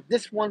 I had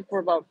this one for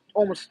about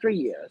almost 3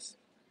 years.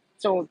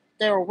 So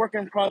they're a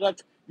working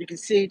product. You can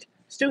see it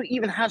still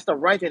even has the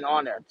writing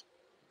on it.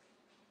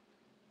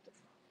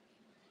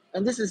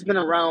 And this has been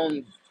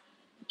around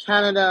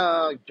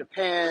Canada,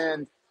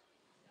 Japan,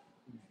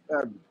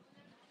 uh,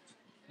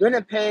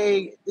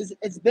 Winnipeg.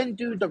 It's been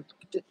due to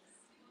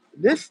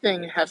this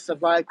thing has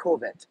survived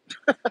COVID.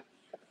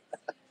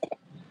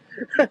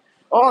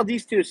 All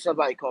these two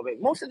survived COVID.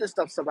 Most of this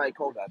stuff survived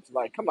COVID.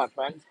 Like, come on,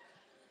 friends.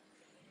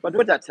 But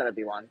with that said,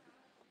 everyone.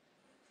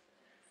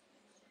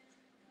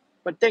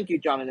 But thank you,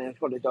 Jonathan,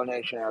 for the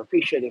donation. I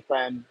appreciate it,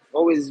 friend.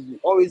 Always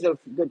a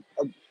good,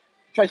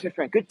 trust me,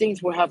 friend. Good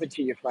things will happen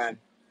to you, friend.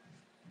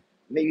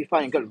 Maybe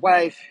find a good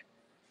wife,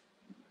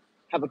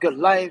 have a good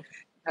life,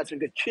 have some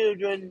good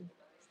children.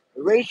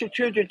 Raise your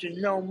children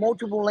to know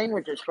multiple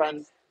languages,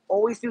 friend.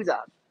 Always do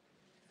that.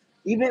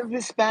 Even if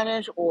it's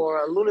Spanish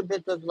or a little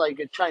bit of like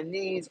a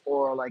Chinese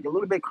or like a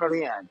little bit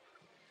Korean.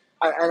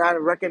 And I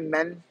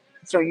recommend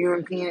some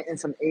European and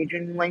some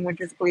Asian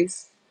languages,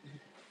 please.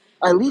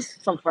 At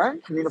least some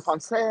French, Nina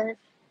Francais,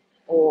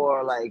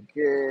 or like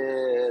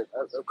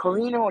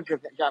Korean or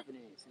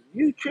Japanese.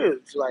 You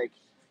choose. Like,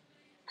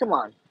 come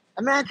on.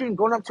 Imagine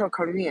going up to a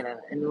Korean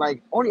and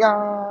like, oh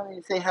yeah,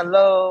 and say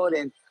hello,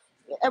 and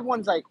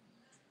everyone's like,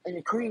 and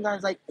the Korean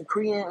guys like,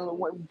 Korean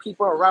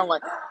people are around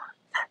like,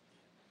 that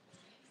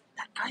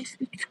guy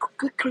speaks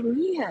good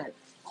Korean.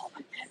 Oh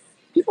my God.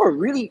 People are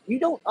really, you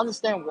don't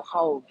understand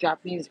how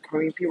Japanese and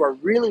Korean people are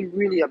really,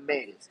 really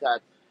amazed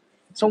that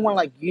someone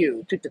like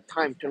you took the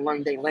time to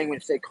learn their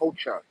language, their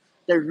culture.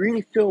 They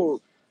really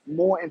feel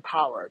more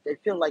empowered. They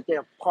feel like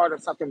they're part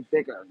of something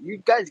bigger. You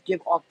guys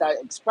give off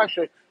that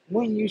expression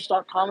when you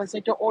start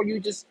conversating, or you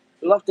just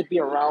love to be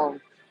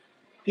around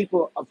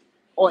people of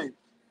all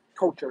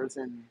cultures,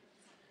 and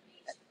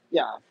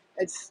yeah,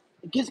 it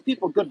gives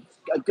people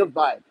a good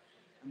vibe.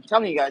 I'm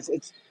telling you guys,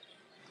 it's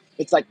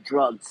like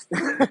drugs.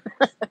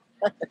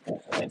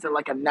 It's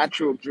like a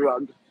natural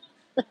drug,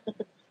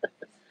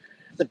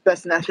 the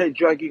best natural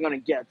drug you're gonna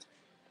get.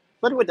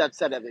 But with that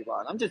said,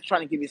 everyone, I'm just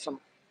trying to give you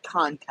some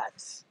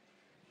context.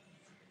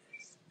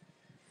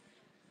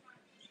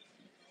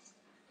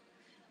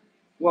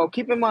 Well,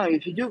 keep in mind,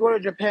 if you do go to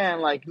Japan,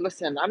 like,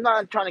 listen, I'm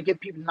not trying to get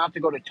people not to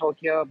go to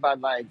Tokyo,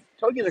 but like,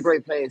 Tokyo's a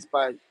great place.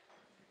 But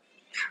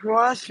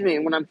trust me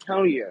when I'm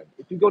telling you,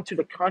 if you go to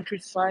the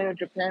countryside of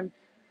Japan,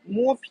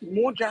 more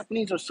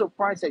Japanese are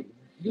surprised that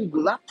you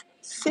left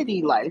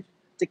city life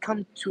to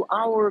come to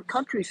our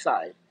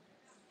countryside.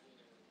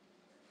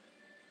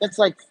 It's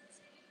like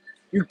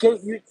you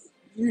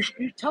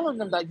telling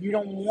them that you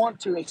don't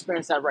want to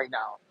experience that right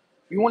now.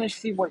 You want to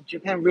see what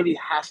Japan really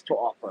has to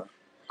offer,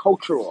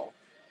 cultural,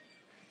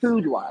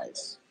 food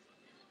wise,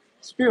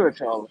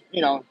 spiritual,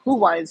 food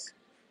wise.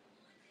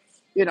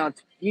 You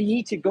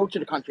need to go to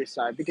the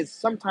countryside because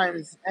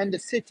sometimes in the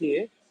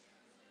city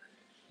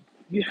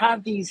you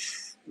have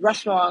these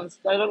restaurants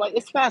that are like,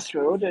 it's fast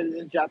food,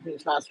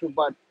 Japanese fast food,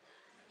 but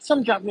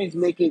some Japanese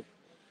make it.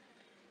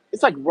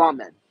 It's like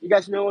ramen. You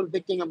guys know the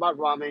big thing about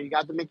ramen. You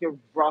got to make your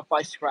broth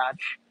by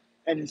scratch,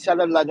 and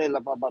instead of blah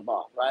blah blah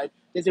blah, right?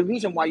 There's a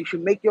reason why you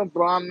should make your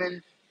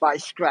ramen by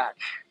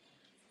scratch,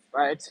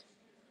 right?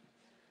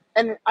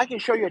 And I can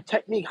show you a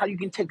technique how you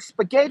can take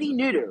spaghetti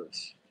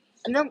noodles.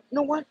 And then, you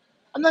know what?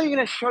 I'm not even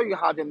going to show you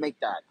how to make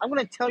that. I'm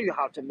going to tell you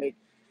how to make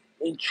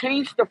and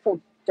change the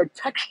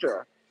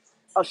texture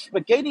of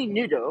spaghetti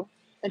noodle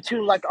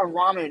into like a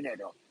ramen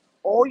noodle.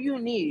 All you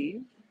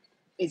need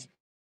is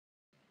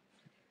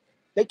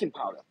baking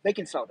powder,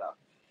 baking soda.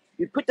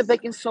 You put the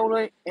baking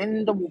soda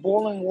in the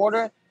boiling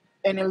water,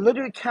 and it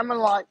literally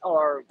caramelize,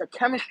 or the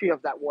chemistry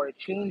of that water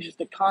changes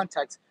the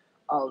context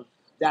of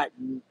that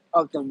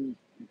of the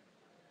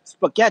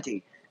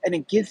spaghetti, and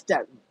it gives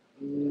that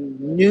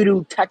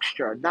noodle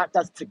texture, not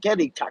that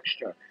spaghetti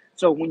texture.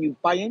 So when you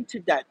bite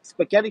into that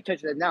spaghetti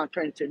texture that now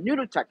turns into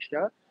noodle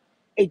texture,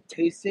 it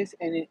tastes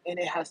and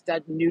it has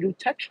that noodle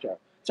texture.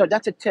 So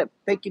that's a tip.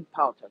 Baking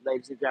powder,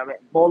 ladies and gentlemen,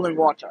 boiling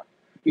water.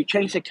 You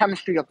change the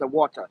chemistry of the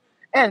water.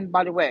 And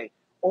by the way,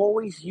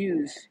 always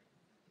use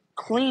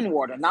clean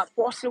water, not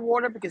frosted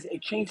water, because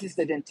it changes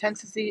the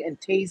intensity and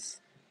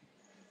taste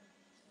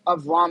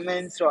of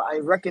ramen. So I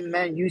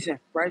recommend using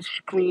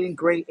fresh, clean,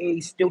 grade A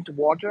distilled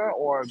water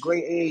or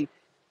grade A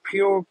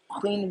pure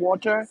clean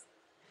water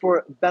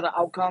for better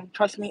outcome.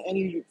 Trust me,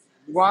 any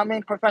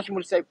ramen professional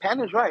would say,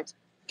 Panda's right.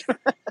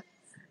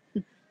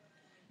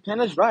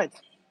 Panda's right.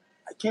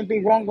 I can't be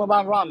wrong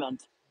about ramen.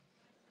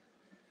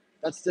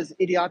 That's just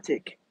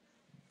idiotic.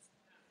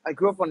 I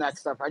grew up on that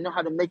stuff. I know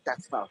how to make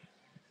that stuff.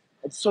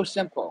 It's so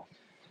simple.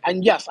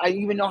 And yes, I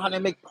even know how to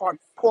make pork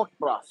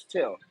broth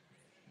too.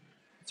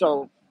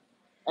 So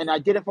And I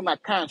did it for my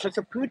parents just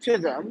to prove to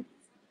them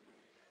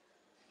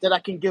that I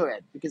can do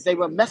it, because they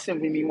were messing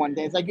with me one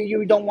day. It's like,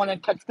 you don't want to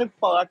touch the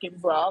fucking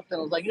broth. And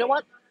I was like, you know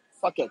what?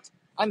 Fuck it.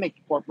 I make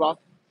pork broth.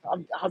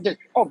 I'll just,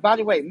 oh, by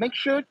the way, make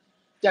sure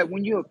that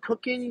when you're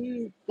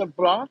cooking the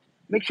broth,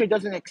 make sure it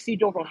doesn't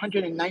exceed over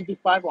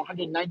 195 or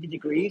 190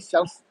 degrees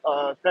Celsius,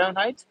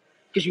 Fahrenheit,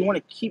 because you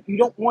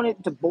don't want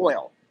it to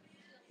boil.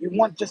 You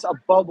want just a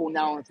bubble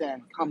now and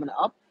then coming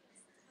up,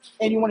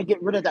 and you want to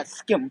get rid of that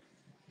skim.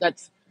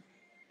 That's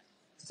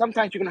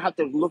Sometimes you're gonna have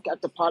to look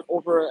at the pot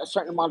over a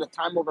certain amount of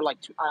time, over like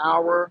an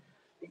hour.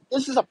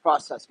 This is a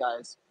process,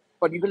 guys,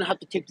 but you're gonna have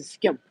to take the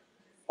skim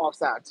off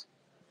that.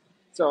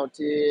 So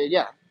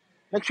yeah,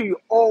 make sure you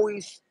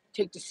always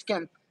take the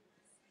skim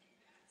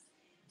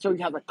so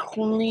you have a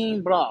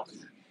clean broth,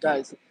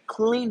 guys.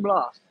 Clean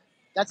broth.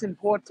 That's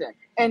important.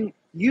 And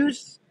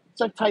use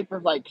some type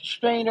of like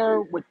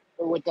strainer with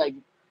like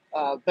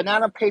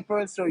banana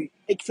paper, so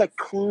it's a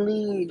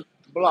clean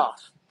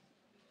broth.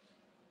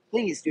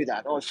 Please do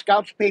that, or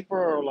scotch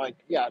paper, or like,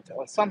 yeah,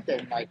 or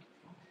something like.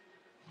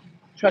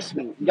 Trust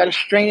me, you gotta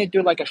strain it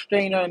through like a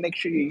strainer and make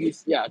sure you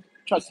use. Yeah,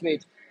 trust me,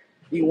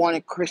 you want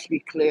it crispy,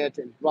 clear,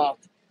 and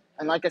broth.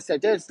 And like I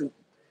said, there's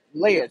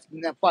layers,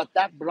 but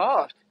that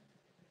broth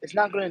is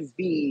not gonna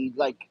be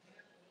like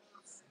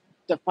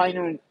the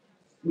final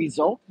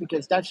result,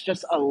 because that's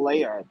just a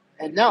layer.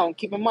 And now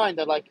keep in mind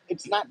that like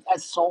it's not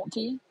as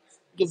salty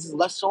because it's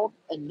less salt,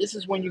 and this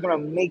is when you're gonna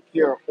make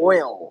your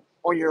oil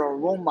or your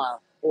aroma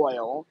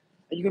oil,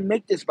 and you can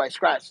make this by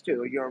scratch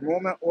too. Your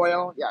aroma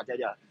oil, yeah,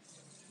 yeah,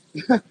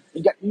 yeah.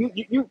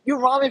 You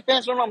ramen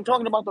fans know what I'm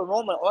talking about, the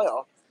aroma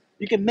oil.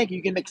 You can make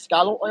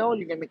scallop oil,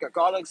 you can make a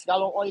garlic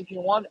scallop oil if you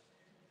want.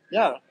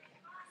 Yeah,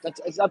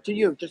 it's up to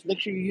you. Just make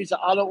sure you use the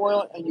olive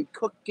oil and you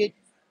cook it,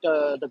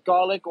 the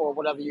garlic or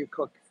whatever you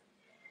cook,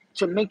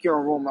 to make your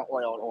aroma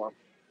oil.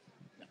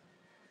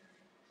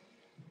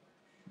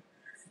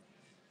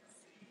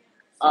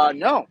 Or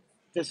no,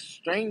 just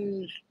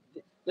strange.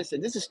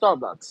 Listen, this is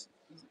Starbucks.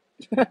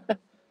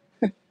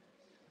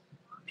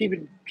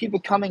 People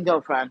come and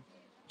go, friend.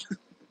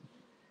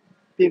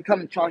 People come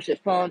and charge their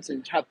phones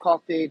and have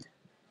coffee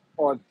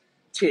or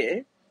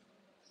tea.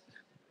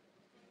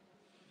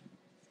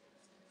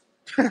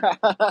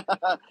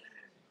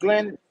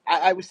 Glenn,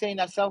 I was saying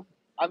that self.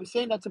 I was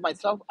saying that to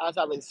myself as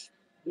I was,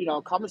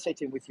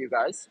 conversating with you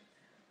guys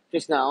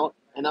just now,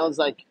 and I was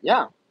like,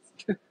 yeah,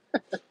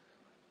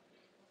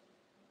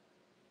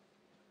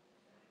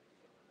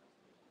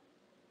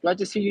 glad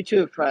to see you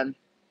too, friend.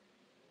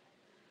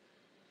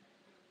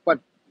 But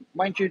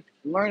mind you,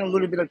 learn a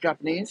little bit of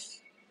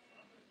Japanese.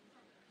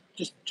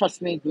 Just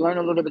trust me, learn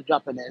a little bit of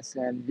Japanese,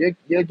 and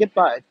you'll get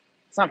by it.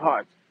 It's not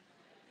hard.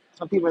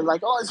 Some people are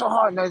like, oh, it's so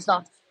hard. No, it's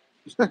not.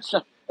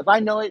 If I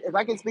know it, if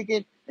I can speak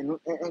it and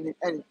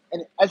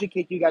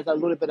educate you guys a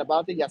little bit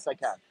about it, yes, I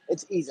can.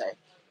 It's easy.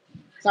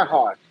 It's not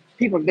hard.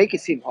 People make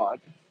it seem hard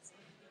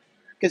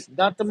because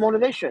not the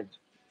motivation.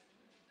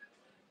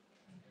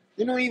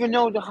 They don't even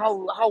know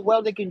how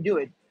well they can do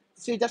it.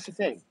 See, that's the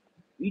thing.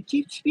 You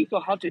teach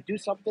people how to do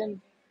something,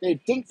 they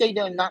think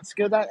they're not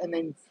skilled at, and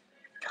then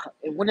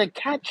when they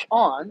catch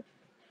on,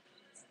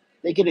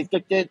 they get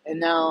addicted, and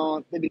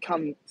now they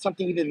become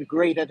something even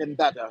greater than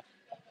better.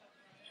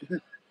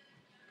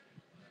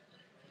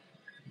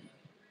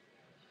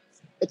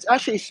 It's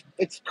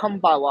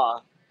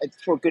Konbawa.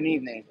 It's for good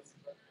evening,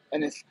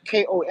 and it's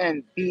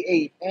Konbanwa.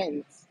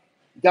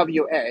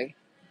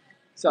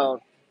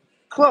 So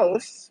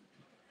close.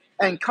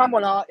 And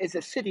Kamona is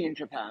a city in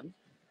Japan.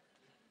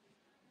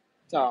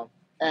 So,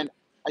 and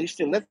I used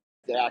to live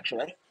there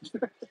actually.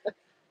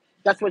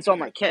 That's what's on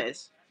my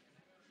case.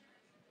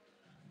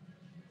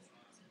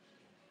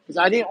 Because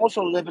I didn't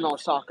also live in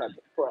Osaka.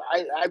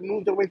 I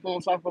moved away from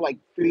Osaka for like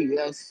 3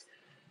 years.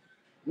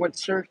 Went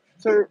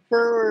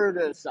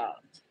further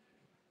south.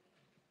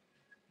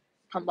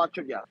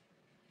 Kambachuya.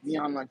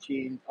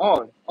 Miyamachi.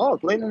 Oh,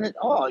 Glenn.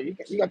 Oh, you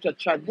got to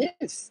try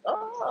this.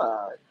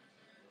 Oh,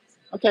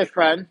 okay,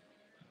 friend.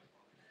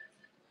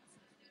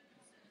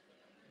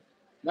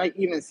 Not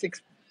even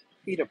 6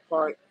 feet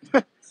apart.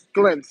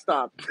 Glenn,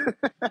 stop.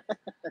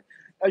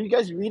 Are you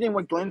guys reading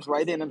what Glenn's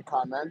writing in the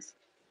comments?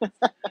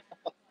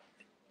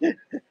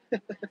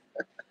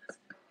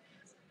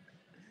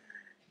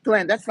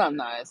 Glenn, that's not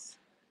nice.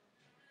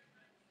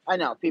 I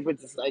know people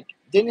just like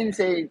didn't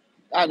say.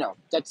 I know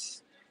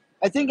that's.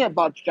 I think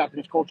about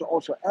Japanese culture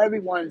also.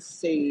 Everyone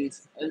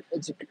says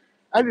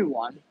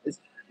everyone is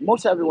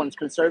most everyone is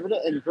conservative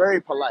and very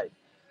polite.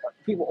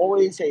 People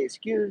always say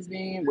 "excuse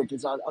me," which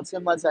is on say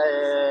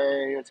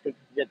it's good.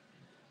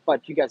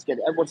 But you guys get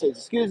it. Everyone says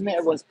 "excuse me."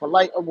 Everyone's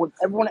polite.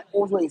 Everyone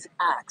always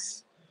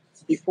acts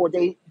before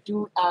they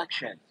do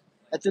action.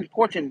 That's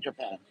important in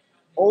Japan.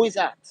 Always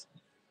act.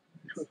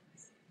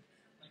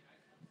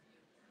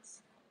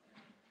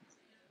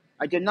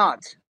 I did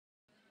not.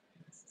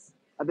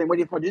 I've been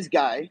waiting for this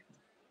guy,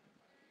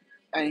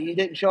 and he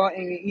didn't show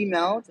any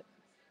emails.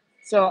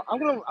 So I'm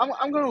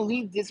gonna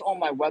leave this on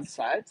my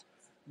website.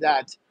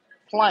 That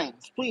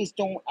clients. Please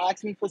don't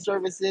ask me for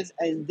services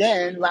and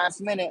then last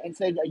minute and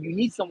say that you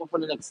need someone for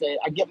the next day.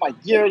 I get my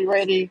gear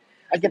ready,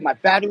 I get my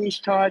batteries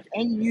charged,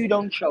 and you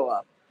don't show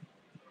up.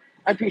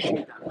 I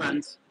appreciate that,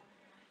 friends.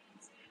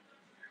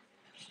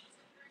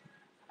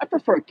 I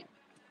prefer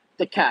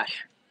the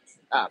Cash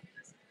app.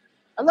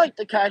 I like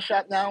the Cash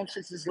app now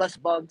since there's less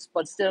bugs,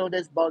 but still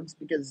there's bugs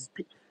because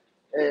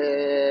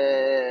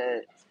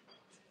the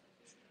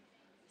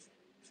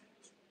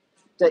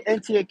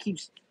NTA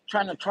keeps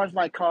trying to charge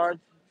my card.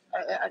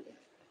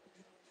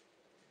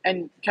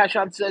 And Cash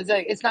App says,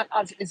 hey, it's not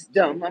us, it's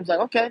them. I was like,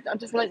 okay, I'm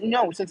just letting you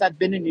know since I've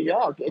been in New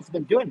York, it's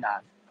been doing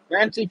that. They're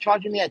actually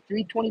charging me at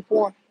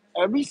 324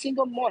 every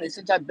single morning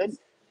since I've been,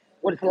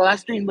 for the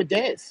last 3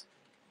 days.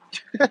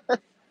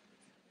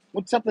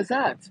 What's up with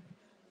that?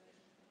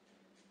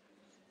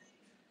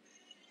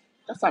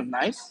 That's not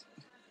nice.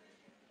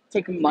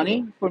 Taking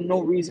money for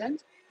no reason.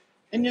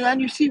 And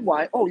you see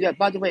why. Oh, yeah,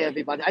 by the way,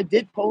 everybody, I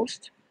did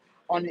post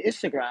on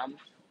Instagram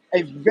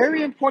a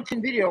very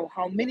important video.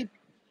 How many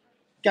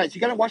guys,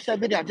 you gotta watch that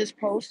video I just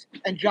post.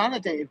 And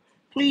Jonathan,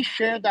 please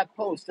share that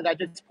post that I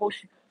just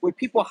posted where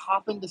people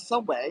hopping the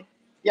subway.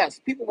 Yes,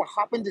 people were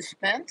hopping the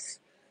Spanx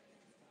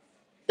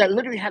that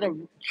literally had a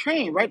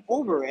train right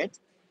over it,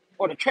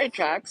 or the train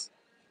tracks,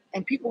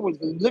 and people were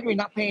literally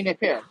not paying their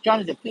fare.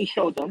 Jonathan, please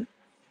show them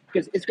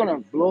because it's gonna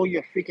blow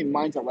your freaking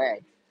minds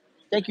away.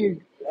 Thank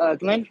you,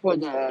 Glenn, for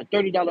the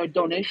 $30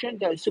 donation.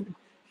 The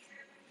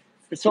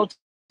so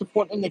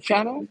supporting the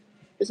channel.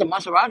 It's a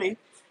Maserati.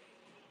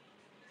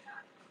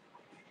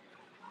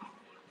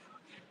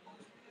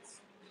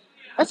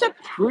 That's a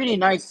pretty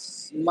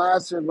nice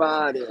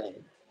Maserati.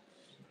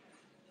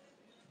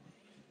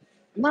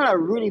 I'm not a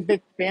really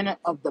big fan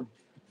of the,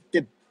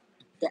 the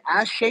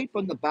ass shape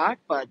on the back,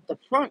 but the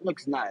front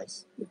looks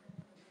nice.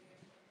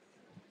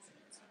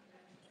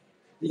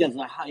 Because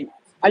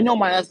I know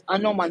my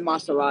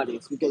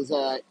Maseratis because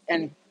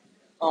and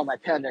oh my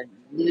panda,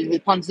 the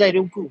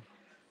Panzeruku,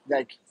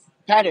 like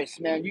Paris,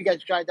 man, you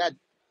guys tried that.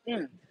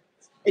 Mm.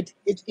 It's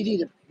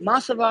either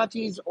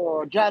Maseratis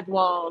or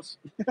Jaguars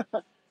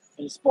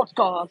and sports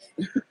cars.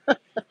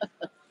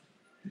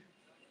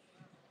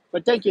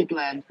 But thank you,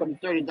 Glenn, for the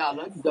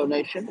 $30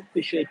 donation.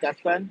 Appreciate that,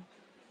 friend.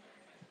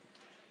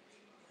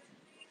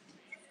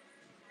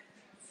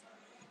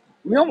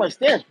 We almost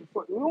did.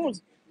 We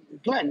almost,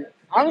 Glenn.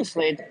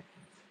 Honestly,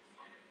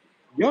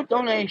 your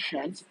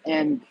donations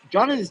and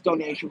Jonathan's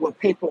donation will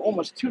pay for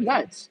almost 2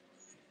 nights.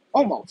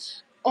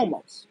 Almost.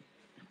 Almost.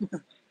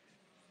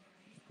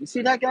 You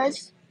see that,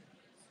 guys?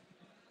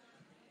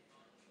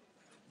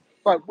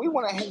 But we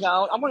want to hang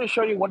out. I'm going to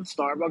show you one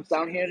Starbucks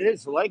down here. It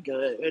is like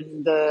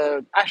in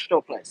the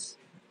Astro place.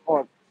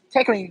 Or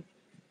technically,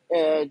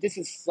 this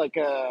is like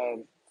a.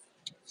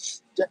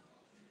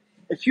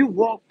 If you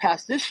walk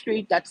past this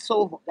street, that's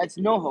Soho, that's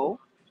NoHo.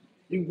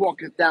 You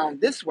walk down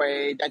this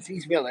way, that's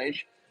East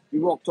Village.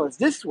 You walk towards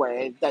this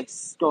way,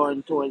 that's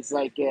going towards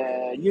like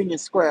Union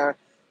Square.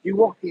 You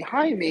walk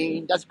behind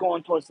me, that's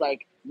going towards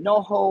like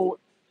NoHo,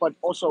 but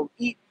also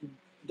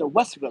the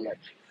West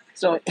Village.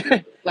 So,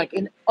 like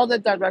in other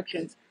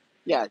directions,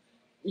 yeah,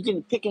 you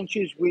can pick and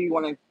choose where you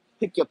want to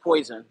pick your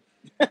poison.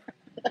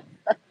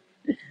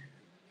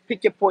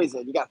 Pick your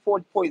poison. You got 4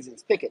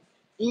 poisons. Pick it: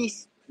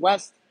 east,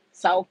 west,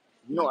 south,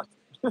 north.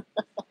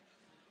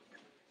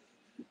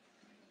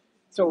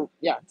 So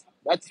yeah,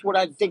 that's what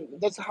I think.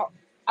 That's how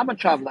I'm a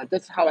traveler.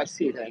 That's how I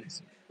see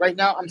things. Right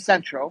now, I'm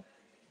central.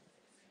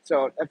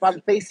 So if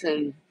I'm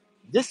facing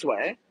this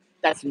way,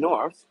 that's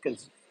north.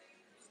 Because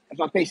if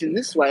I'm facing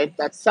this way,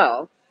 that's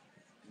south.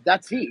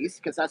 That's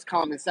east. Because that's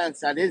common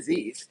sense. That is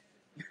east.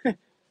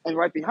 And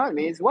right behind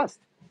me is west.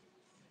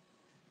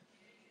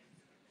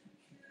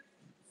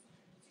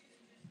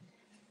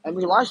 And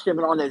we live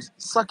streaming on this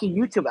sucky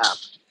YouTube app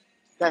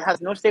that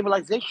has no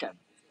stabilization.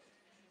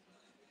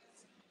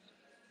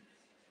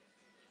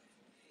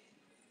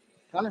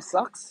 Kind of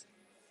sucks.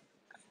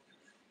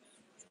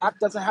 App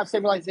doesn't have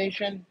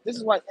stabilization. This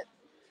is why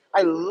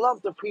I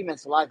love the Premium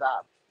Live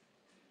app.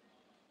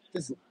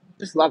 Just,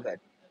 just love it.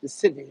 The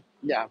city,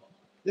 yeah.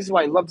 This is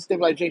why I love the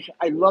stabilization.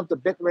 I love the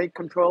bitrate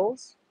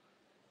controls.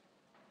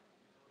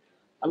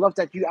 I love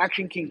that you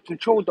actually can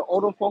control the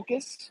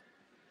autofocus.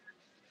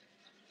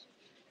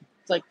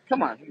 It's like,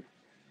 come on.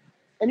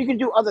 And you can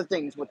do other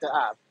things with the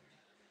app.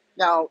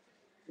 Now,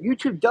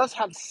 YouTube does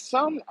have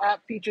some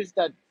app features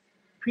that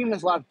Premium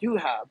Live do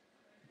have.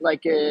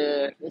 Like,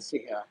 let's see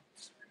here.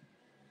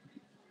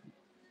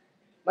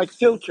 Like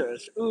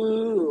filters.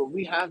 Ooh,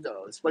 we have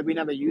those, but we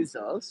never use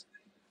those.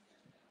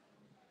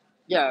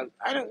 Yeah,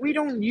 we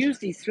don't use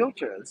these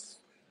filters.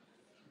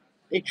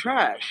 They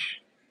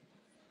trash.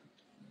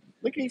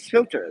 Look at these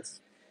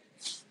filters.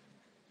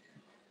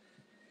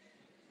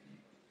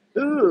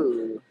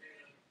 Ooh.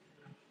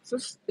 So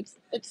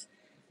it's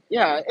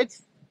yeah,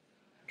 it's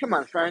come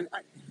on, friend.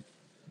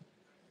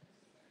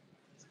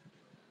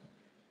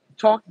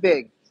 Talk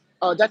big.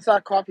 Oh, that's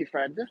not coffee,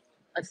 friend.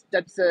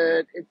 That's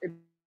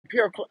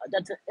imperial.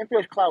 That's an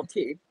imperial cloud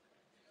tea.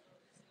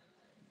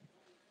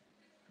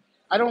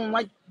 I don't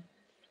like.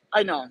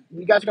 I know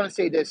you guys are gonna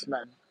say this,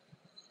 man.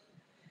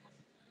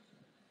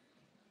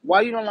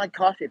 Why you don't like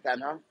coffee,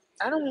 Panda?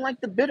 I don't like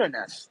the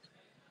bitterness.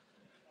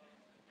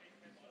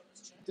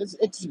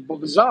 It's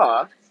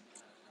bizarre.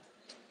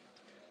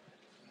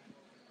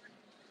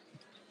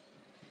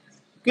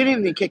 Good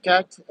evening, Kit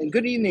Kat, and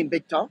good evening,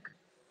 Big Talk.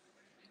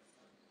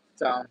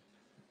 So,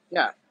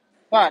 yeah.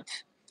 But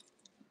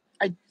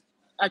I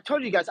I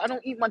told you guys I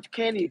don't eat much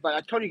candy, but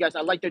I told you guys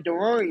I like the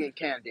Dorian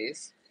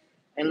candies.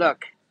 And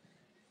look,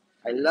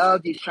 I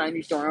love these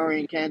Chinese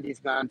Dorian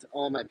candies, man.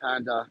 Oh my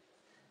Panda.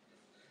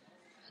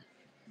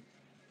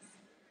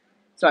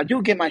 So I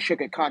do get my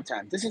sugar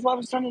content. This is what I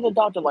was telling the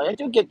doctor. Like I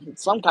do get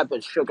some type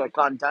of sugar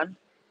content.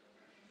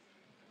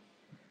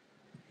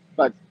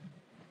 But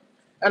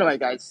anyway,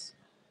 guys,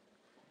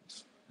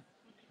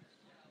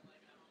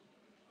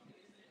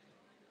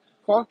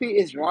 coffee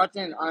is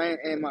rotten. I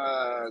am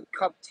a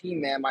cup tea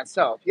man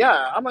myself.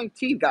 Yeah, I'm a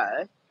tea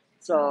guy.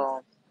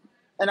 So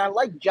and I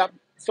like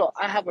So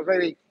I have a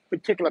very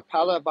particular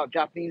palate about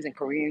Japanese and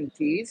Korean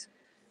teas.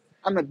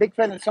 I'm a big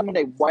fan of some of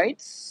their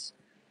whites,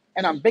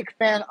 and I'm a big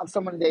fan of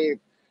some of they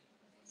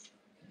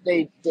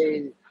they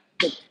they,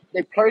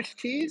 they purge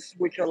teas,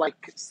 which are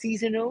like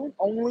seasonal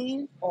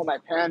only. Oh my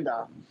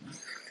Panda!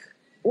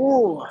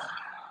 Oh,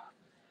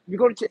 you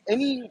go to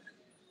any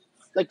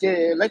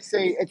let's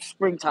say it's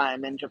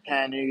springtime in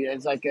Japan.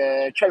 It's like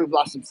a cherry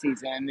blossom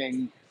season,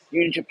 and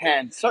you're in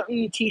Japan.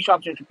 Certain tea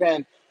shops in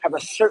Japan have a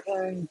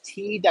certain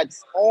tea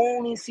that's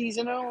only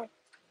seasonal,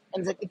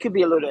 and it could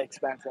be a little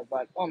expensive,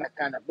 but oh my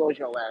God, that blows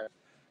your away.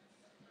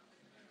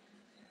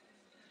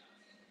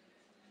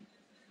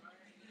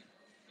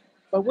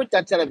 But with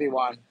that said,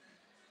 everyone,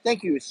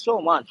 thank you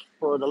so much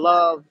for the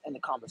love and the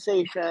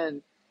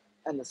conversation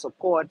and the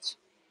support.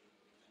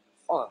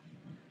 Oh,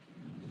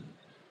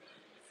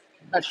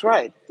 that's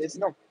right. There's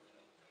no,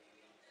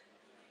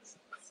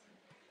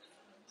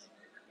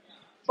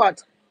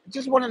 but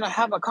just wanted to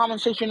have a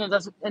conversation in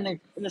the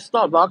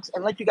Starbucks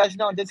and let you guys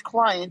know this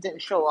client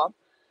didn't show up,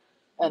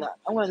 and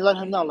I want to let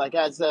him know, like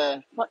as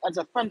a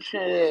French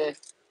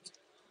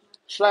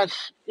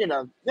slash,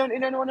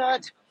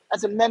 what?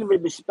 As a man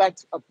with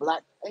respect of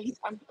black,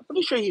 I'm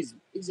pretty sure he's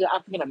an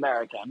African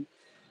American.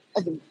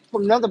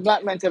 From another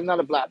black man to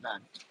another black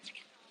man.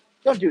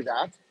 Don't do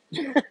that.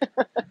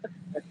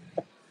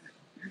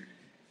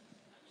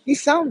 He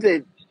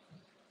sounded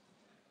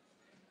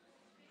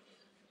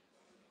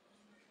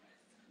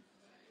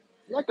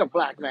like a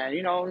black man,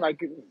 like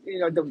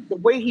the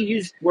way he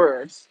used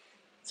words.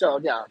 So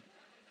yeah.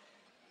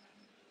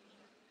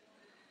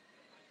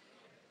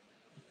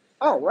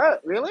 Oh,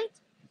 what? Really?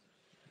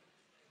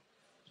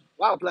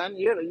 Wow, Glenn,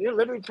 you're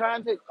literally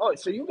trying to. Oh,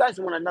 so you guys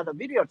want another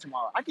video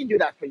tomorrow? I can do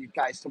that for you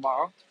guys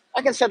tomorrow.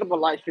 I can set up a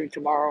live stream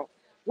tomorrow.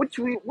 What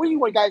do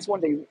you guys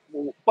want to?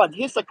 But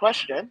here's the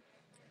question: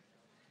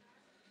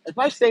 if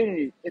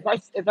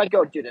I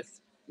go do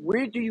this,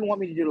 where do you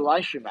want me to do the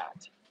live stream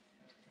at?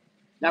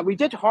 Now we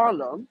did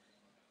Harlem,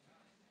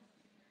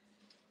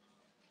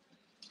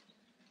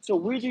 so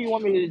where do you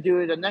want me to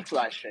do the next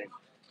live stream?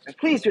 And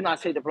please do not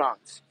say the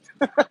Bronx.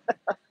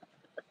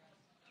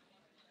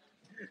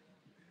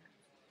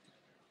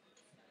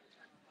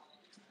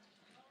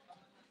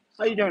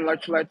 How you doing,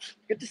 Lurch Lurch?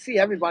 Good to see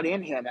everybody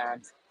in here,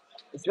 man.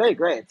 It's very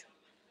great.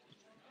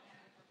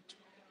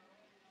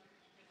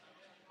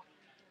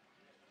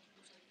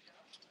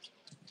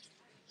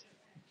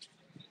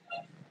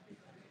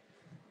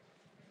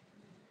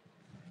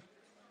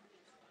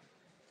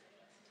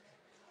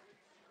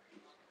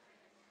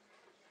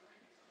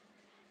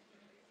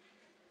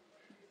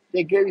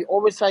 They give you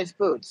oversized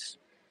boots.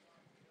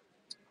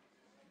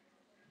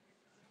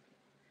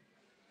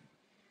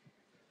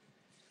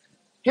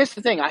 Here's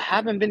the thing: I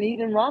haven't been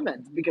eating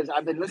ramen because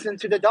I've been listening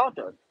to the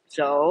doctor.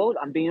 So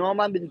I'm being on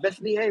my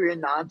best behavior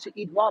not to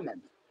eat ramen.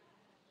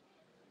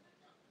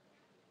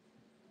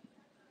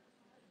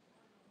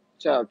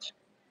 So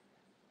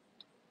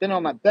been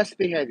on my best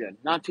behavior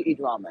not to eat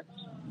ramen,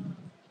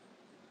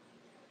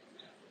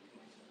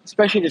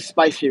 especially the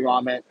spicy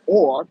ramen.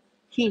 Or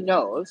he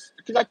knows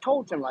because I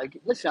told him like,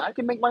 listen, I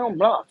can make my own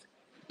broth.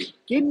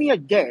 Give me a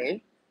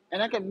day,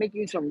 and I can make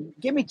you some.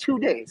 Give me 2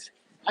 days.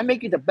 I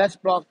make you the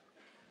best broth.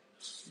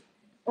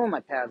 Oh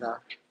my God.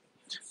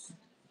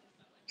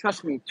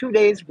 Trust me, 2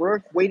 days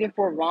worth waiting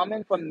for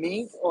ramen from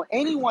me or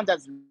anyone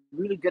that's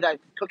really good at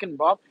cooking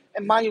broth.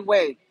 And by the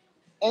way,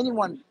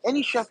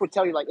 any chef would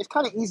tell you like it's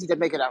kind of easy to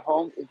make it at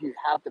home if you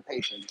have the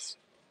patience.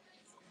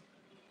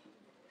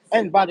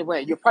 And by the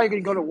way, you're probably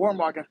gonna go to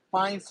Walmart and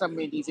find some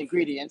of these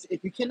ingredients.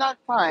 If you cannot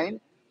find,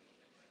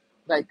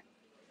 like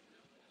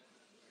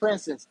for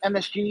instance,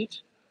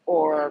 MSG,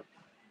 or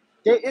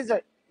there is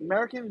a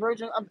American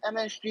version of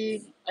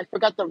MSG. I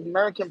forgot the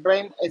American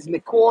brand. It's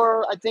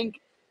liqueur, I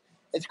think.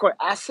 It's called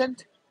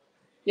Ascent.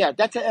 Yeah,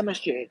 that's an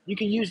MSG. You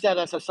can use that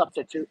as a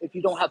substitute if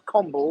you don't have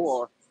combo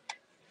or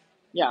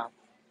yeah.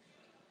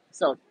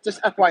 So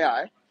just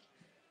FYI,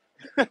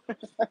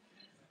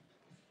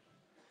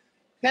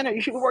 Tanner,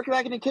 you should be working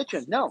back in the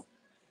kitchen. No,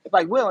 if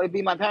I will, it'd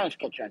be my parents'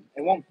 kitchen.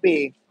 It won't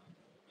be.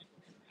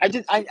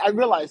 I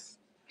realized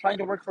trying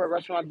to work for a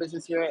restaurant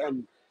business here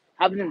and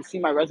having them see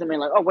my resume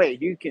like, oh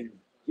wait, you can.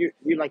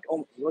 you're like,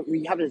 oh,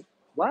 we have this.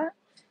 What?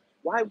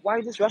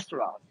 Why this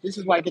restaurant? This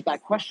is why I get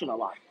that question a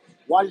lot.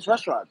 Why this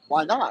restaurant?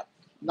 Why not?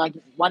 Like,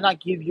 why not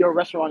give your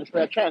restaurant a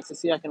fair chance to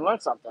see if I can learn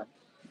something,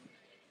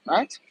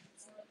 right?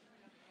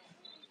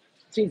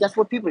 See, that's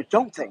what people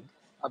don't think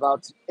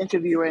about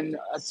interviewing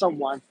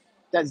someone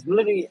that's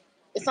literally.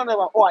 It's not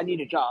about, oh, I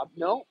need a job.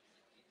 No,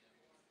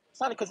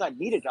 it's not because I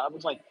need a job.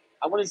 It's like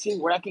I want to see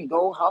where I can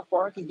go, how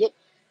far I can get,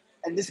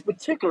 and this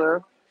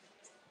particular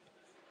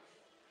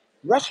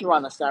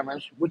restaurant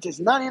establishment, which is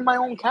not in my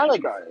own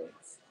category.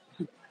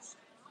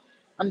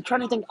 I'm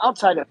trying to think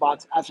outside the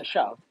box as a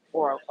chef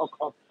or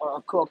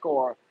a cook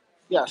or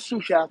yeah,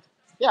 sous chef.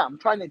 Yeah, I'm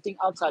trying to think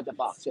outside the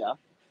box.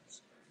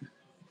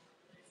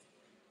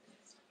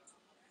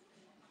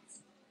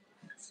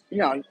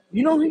 Yeah,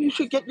 you know who you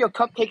should get your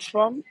cupcakes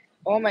from?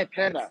 Oh my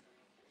panda.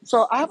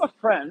 So I have a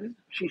friend.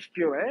 She's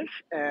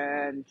Jewish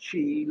and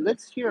she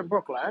lives here in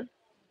Brooklyn.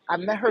 I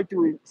met her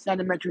through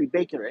Sedimentary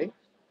Bakery,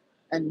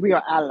 and we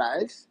are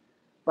allies.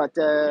 But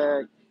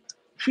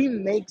she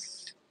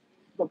makes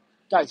well,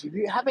 guys. If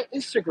you have an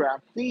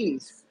Instagram,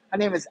 please. Her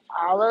name is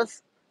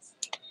Alice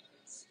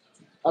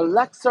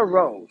Alexa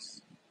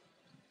Rose.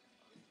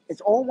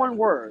 It's all one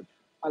word.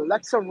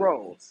 Alexa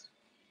Rose.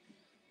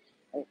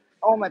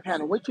 Oh my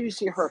panda, wait till you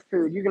see her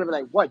food. You're gonna be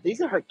like, what? These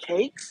are her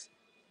cakes?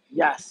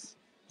 Yes.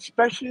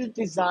 Specially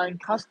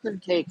designed custom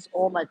cakes.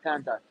 Oh my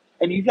panda.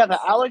 And if you have an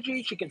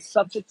allergy, she can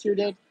substitute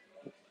it.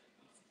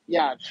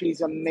 Yeah,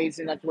 she's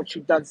amazing at what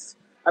she does.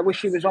 I wish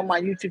she was on my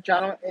YouTube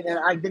channel, and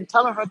I've been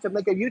telling her to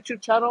make a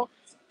YouTube channel,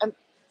 and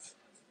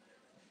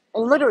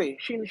and literally,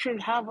 she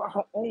should have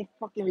her own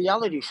fucking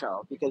reality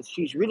show because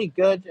she's really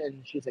good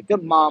and she's a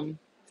good mom.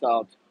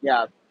 So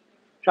yeah,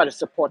 try to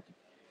support.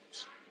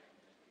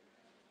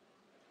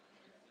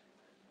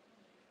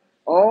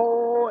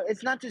 Oh,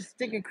 it's not just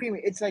thick and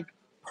creamy. It's like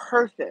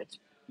perfect,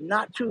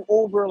 not too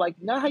over. Like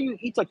not how you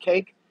eat a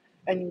cake,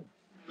 and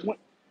when,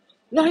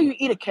 not how you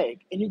eat a cake,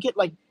 and you get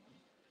like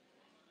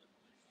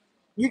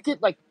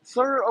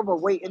third of a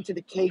weight into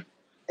the cake,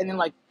 and then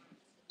like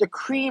the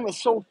cream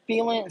is so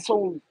feeling and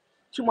so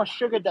too much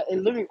sugar that it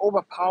literally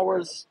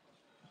overpowers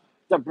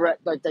the bread,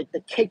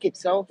 the cake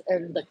itself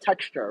and the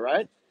texture.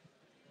 Right?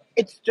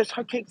 It's just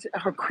her cakes,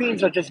 her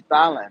creams are just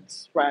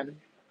balanced, friend.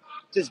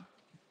 Just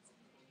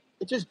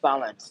it's just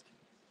balanced.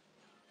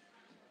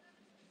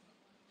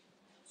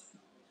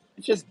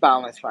 It's just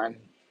balanced, friend.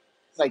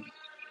 Like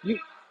you.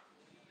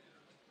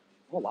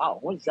 Oh wow,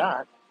 what's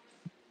that?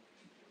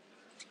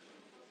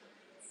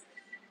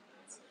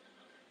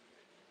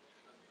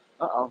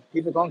 Uh-oh,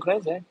 people going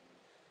crazy.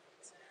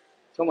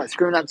 Someone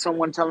screwing at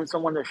someone, telling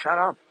someone to shut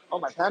up. Oh,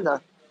 my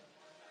panda.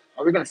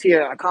 Are we going to see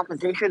a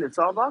confrontation in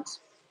Starbucks?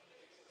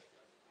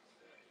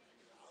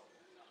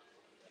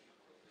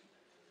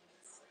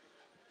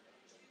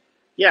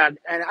 Yeah,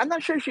 and I'm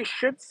not sure she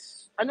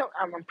ships. I know,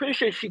 I'm pretty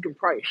sure she can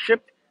probably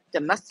ship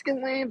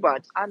domestically,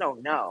 but I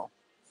don't know.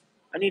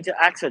 I need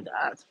to ask her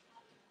that.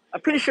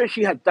 I'm pretty sure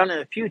she had done it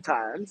a few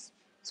times.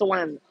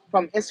 Someone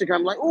from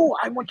Instagram, like, oh,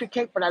 I want your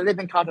cake, but I live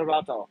in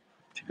Colorado.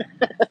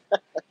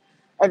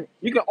 And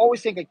you can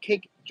always take a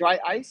cake dry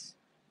ice,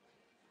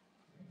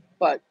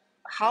 but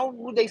how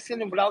would they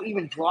send it without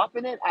even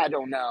dropping it? I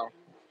don't know.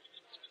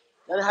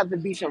 That'd have to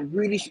be some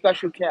really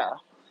special care.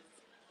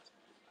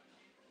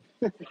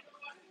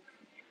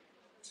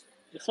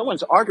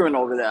 Someone's arguing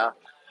over there.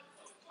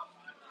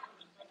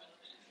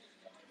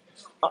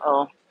 Uh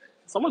oh.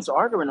 Someone's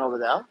arguing over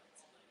there.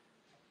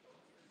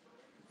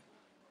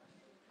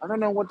 I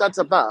don't know what that's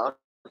about.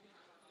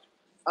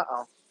 Uh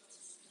oh.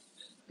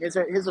 Here's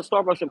a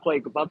Starbucks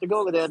employee about to go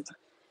over there and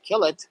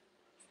kill it.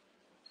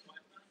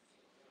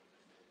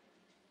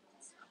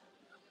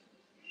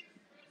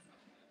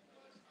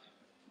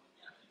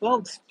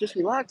 Folks, just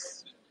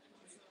relax.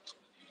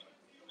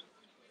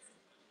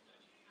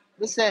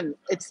 Listen,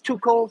 it's too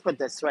cold for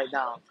this right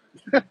now.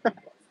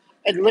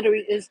 It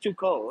literally is too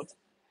cold.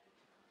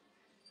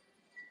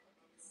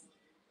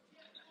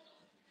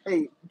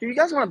 Hey, do you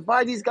guys want to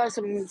buy these guys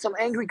some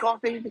angry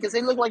coffee? Because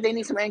they look like they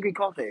need some angry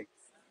coffee.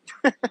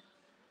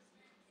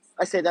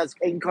 I say that's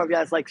angry coffee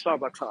that's like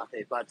Starbucks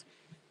coffee, but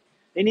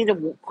they need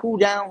to cool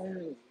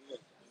down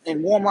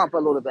and warm up a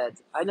little bit.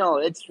 I know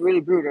it's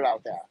really brutal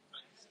out there.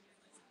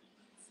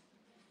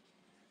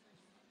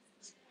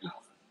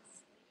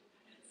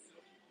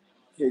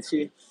 You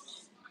see?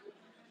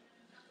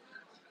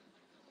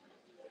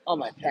 Oh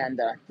my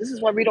panda. This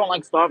is why we don't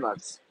like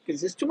Starbucks. Because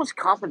there's too much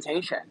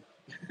competition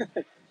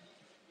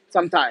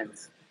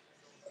sometimes.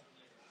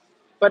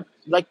 But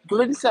like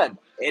Glenn said,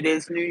 it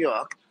is New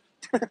York.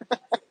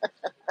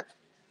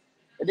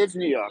 It is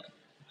New York.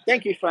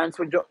 Thank you, friends,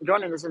 for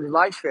joining us in the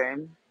live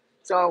stream.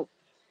 So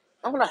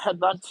I'm gonna head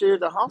back to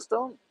the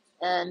hostel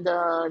and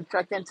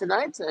check in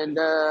tonight. And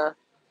they're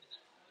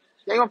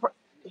gonna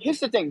here's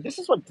the thing. This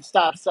is what the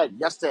staff said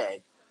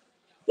yesterday.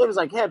 They was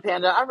like, "Hey,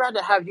 Panda, I'd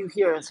rather have you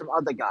here and some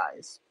other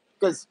guys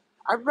because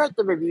I read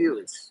the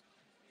reviews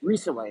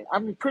recently.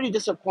 I'm pretty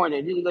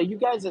disappointed. Like you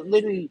guys are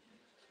literally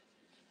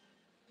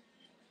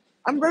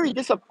I'm very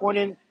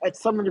disappointed at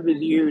some of the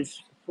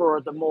reviews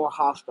for the more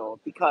hostel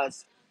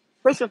because,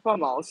 first and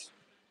foremost,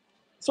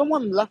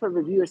 someone left a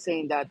review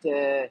saying that,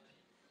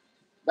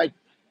 like,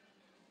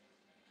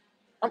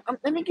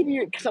 let me give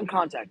you some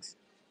context.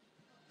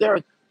 There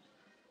are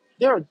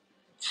there are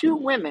two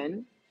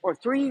women or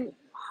three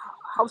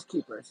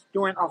housekeepers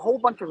doing a whole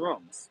bunch of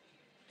rooms.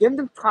 Give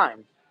them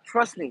time.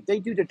 Trust me, they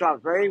do the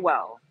job very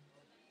well.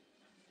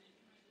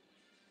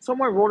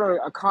 Someone wrote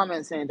a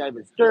comment saying that it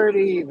was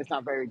dirty, it was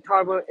not very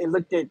tolerable. It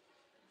looked at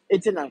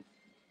it's in a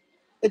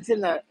it's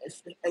in a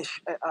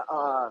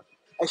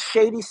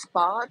shady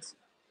spot.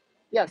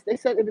 Yes, they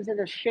said it was in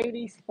a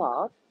shady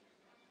spot,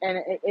 and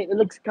it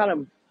looks kind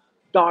of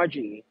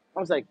dodgy. I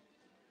was like,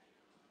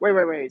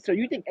 wait. So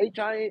you think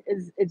HI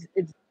is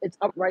it's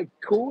upright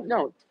cool?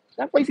 No,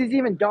 that place is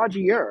even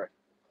dodgier.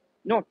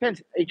 No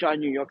offense, HI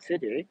New York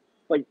City,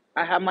 but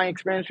I have my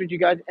experience with you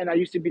guys, and I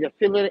used to be the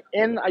affiliate,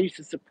 and I used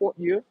to support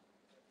you.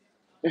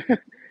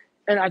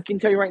 And I can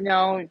tell you right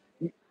now,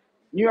 New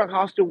York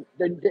hostel,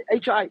 the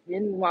HI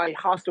in my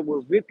hostel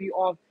will rip you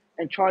off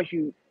and charge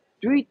you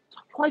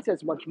twice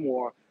as much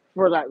more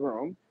for that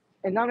room.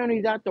 And not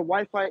only that, the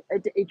Wi-Fi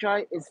at the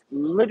HI is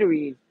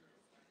literally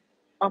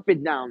up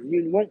and down.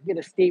 You won't get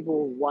a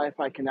stable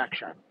Wi-Fi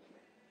connection.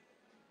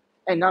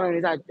 And not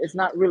only that, it's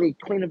not really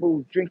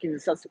cleanable drinking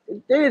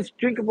accessible. There is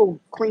drinkable,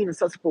 clean,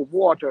 accessible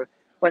water,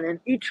 but in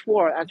each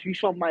floor, as you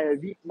saw my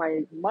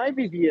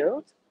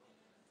reviews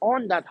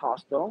on that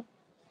hostel,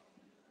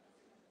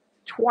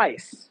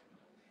 twice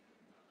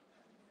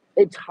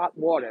it's hot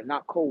water,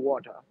 not cold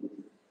water.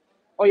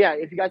 Oh yeah,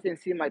 if you guys didn't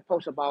see my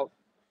post about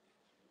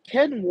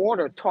can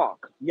water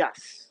talk?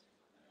 Yes,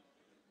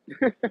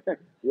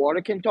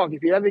 water can talk.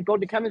 If you ever go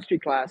to chemistry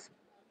class,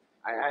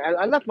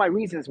 I left my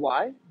reasons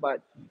why,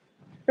 but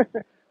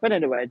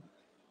anyway,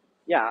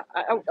 yeah,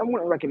 I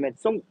wouldn't recommend.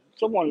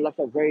 Someone left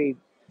a very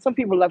some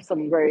people left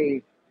some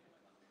very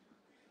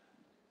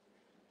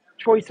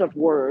choice of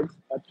words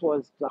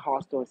towards the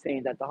hostel,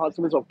 saying that the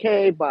hostel was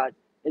okay, but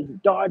it's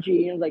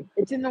dodgy and like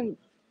it's in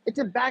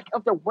back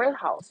of the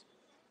warehouse.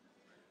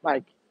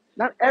 Like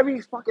not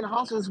every fucking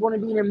hostel is going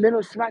to be in the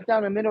middle, smack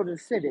down in the middle of the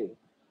city.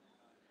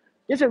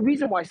 There's a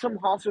reason why some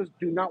hostels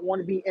do not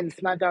want to be in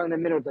smack down in the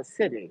middle of the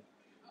city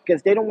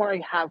because they don't want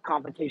to have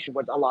competition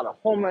with a lot of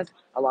homeless,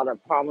 a lot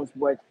of problems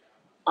with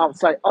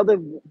outside other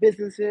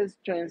businesses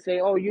trying to say,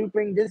 oh, you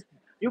bring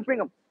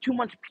up too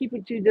much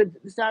people to the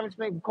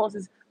establishment because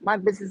it's my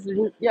business.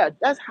 Yeah,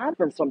 that's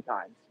happened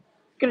sometimes.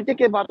 You gotta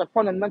think about the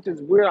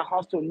fundamentals where a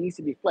hostel needs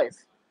to be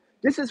placed.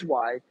 This is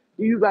why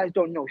you guys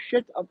don't know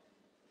shit.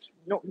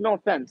 No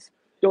offense,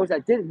 those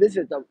that did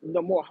visit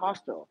the more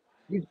hostel.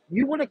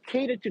 You want to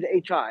cater to the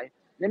HI.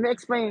 Let me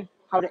explain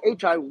how the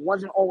HI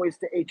wasn't always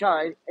the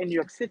HI in New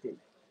York City.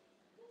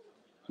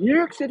 New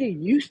York City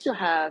used to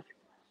have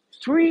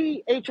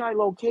three HI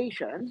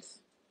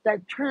locations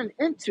that turned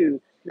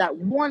into that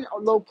one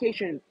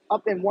location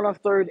up in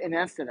 103rd in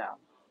Amsterdam.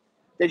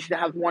 They should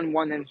have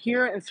one in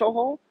here in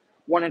Soho,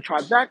 one in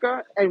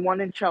Tribeca, and one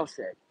in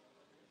Chelsea.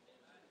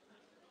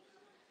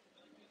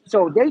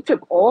 So they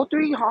took all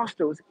three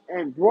hostels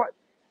and brought,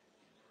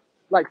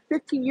 like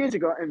 15 years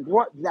ago, and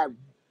brought that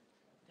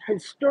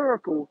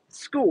historical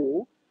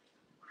school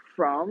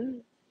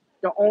from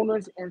the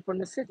owners and from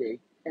the city.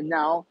 And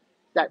now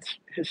that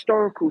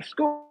historical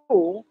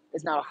school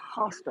is now a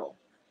hostel.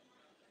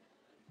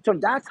 So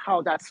that's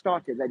how that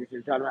started, ladies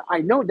and gentlemen. I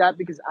know that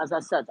because, as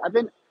I said, I've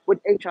been with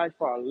HI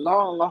for a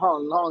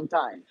long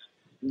time,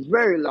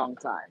 very long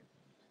time.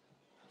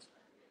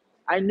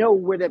 I know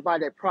where they buy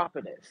their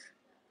properties.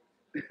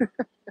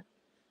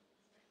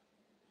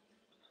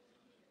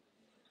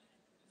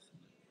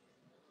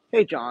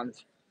 Hey,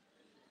 Johns.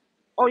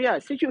 Oh yeah,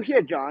 since you're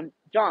here, John,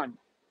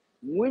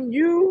 when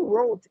you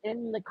wrote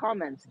in the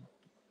comments,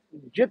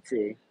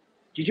 gypsy,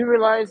 did you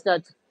realize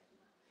that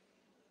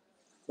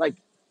like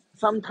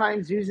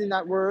sometimes using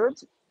that word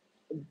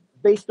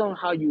based on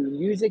how you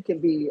use it can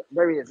be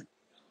very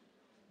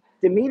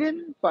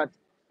demeaning? But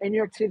in New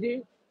York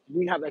City,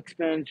 we have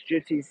experienced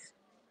gypsies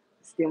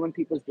stealing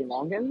people's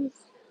belongings.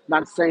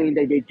 Not saying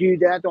that they do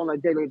that on a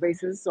daily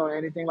basis or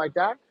anything like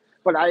that,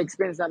 but I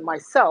experienced that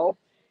myself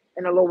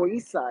in the Lower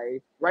East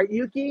Side, right,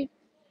 Yuki?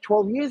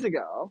 12 years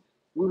ago,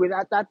 we were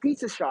at that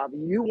pizza shop.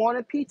 You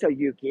wanted pizza,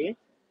 Yuki,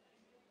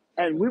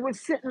 and we were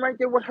sitting right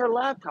there with her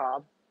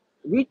laptop.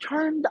 We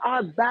turned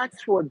our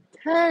backs for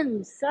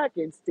 10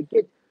 seconds to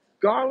get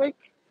garlic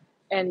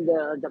and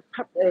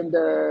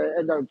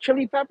the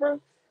chili pepper,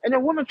 and the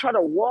woman tried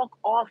to walk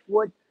off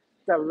with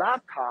the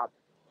laptop.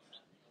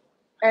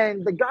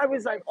 And the guy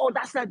was like, "Oh,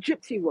 that's that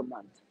gypsy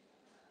woman."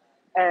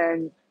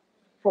 And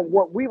from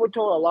what we were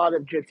told, a lot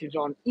of gypsies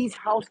on East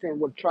Houston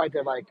would try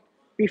to like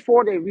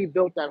before they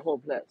rebuilt that whole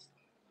place.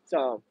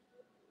 So,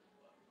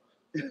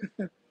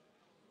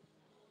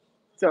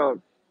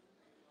 so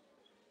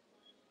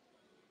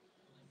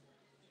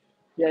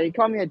yeah, he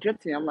called me a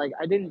gypsy. I'm like,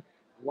 I didn't.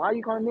 Why are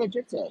you calling me a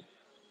gypsy?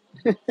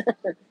 I'm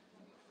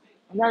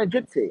not a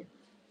gypsy.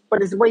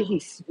 But it's the way he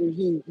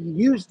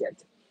used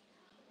it.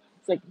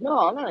 It's like, no,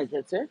 I'm not a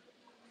gypsy.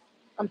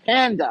 I'm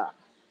panda.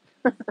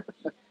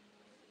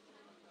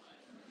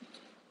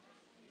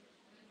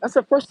 That's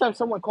the first time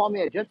someone called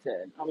me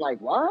Egyptian. I'm like,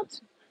 what?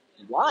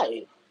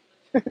 Why?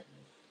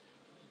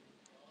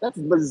 That's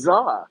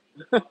bizarre.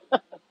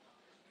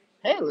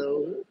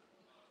 Hello.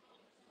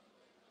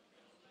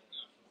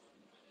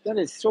 That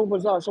is so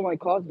bizarre. Someone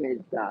calls me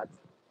that.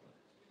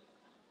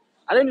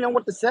 I didn't know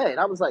what to say. And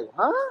I was like,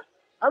 huh?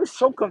 I was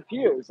so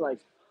confused. Like,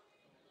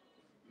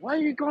 why are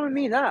you calling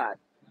me that?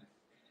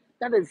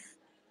 That is,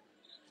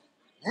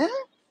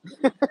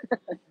 huh?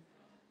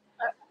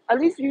 At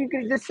least you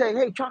could just say,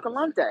 hey,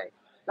 chocolate.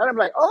 Then I'm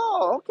like,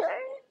 oh, okay.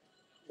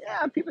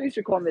 Yeah, people used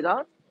to call me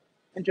that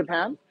in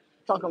Japan.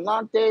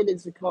 Chocolate. They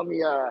used to call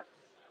me,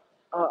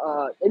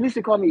 they used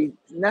to call me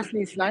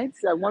Nestle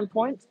Snipes at one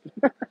point.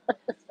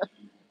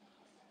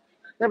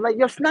 They're like,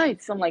 you're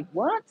Snipes. I'm like,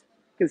 what?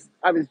 Because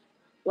I was,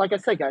 like I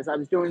said, guys, I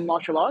was doing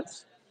martial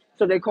arts.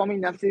 So they call me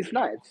Nestle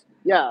Snipes.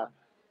 Yeah.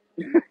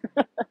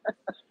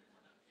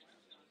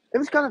 It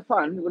was kind of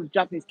fun with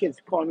Japanese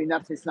kids calling me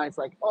Nestle Snipes.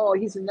 Like, oh,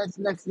 he's a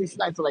Nestle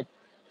Snipes. I'm like,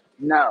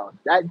 no,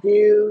 that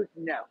dude,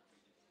 no.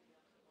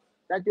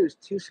 That dude's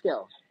too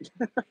skilled.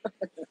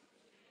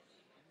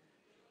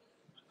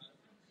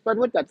 But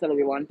with that said,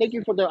 everyone, thank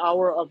you for the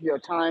hour of your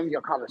time,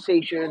 your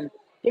conversation.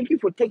 Thank you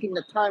for taking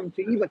the time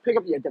to even pick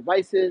up your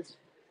devices,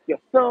 your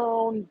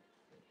phone,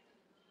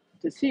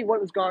 to see what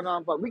was going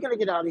on. But we're going to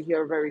get out of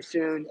here very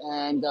soon.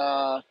 And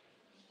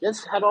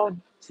let's head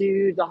on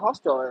to the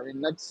hostel and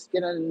let's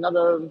get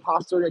another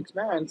hostel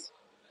experience.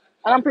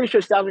 And I'm pretty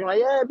sure Stav's gonna be like,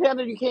 yeah,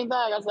 Panda, you came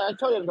back. I said, I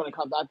told you I was gonna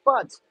come back.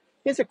 But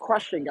here's a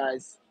question,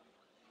 guys.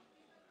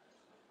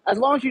 As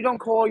long as you don't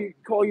call you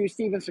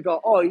Steven Seagal,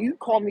 oh, you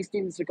call me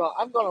Steven Seagal,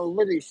 I'm gonna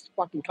literally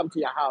fucking come to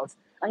your house.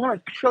 I'm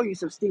gonna show you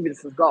some Steven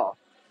Seagal.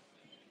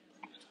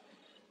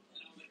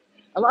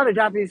 A lot of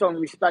Japanese don't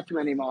respect him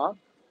anymore.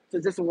 So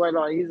this is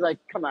where he's like,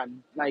 come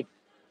on, like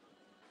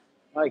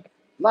a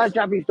lot of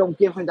Japanese don't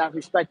give him that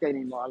respect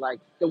anymore.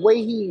 Like the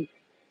way he,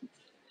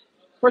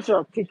 first of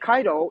all,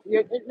 Kaido,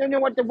 you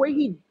know what? The way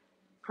he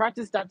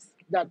practiced that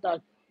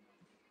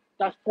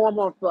form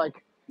of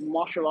like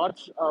martial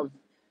arts of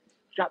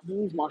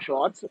Japanese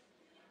martial arts,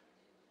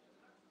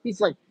 he's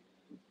like,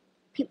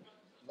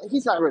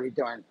 he's not really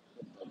doing.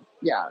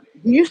 Yeah,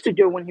 he used to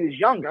do it when he was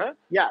younger.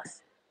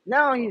 Yes,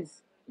 now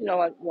he's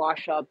like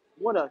wash up.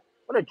 What a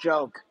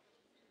joke.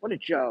 What a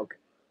joke.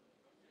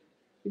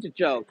 He's a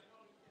joke.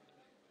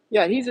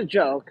 Yeah, he's a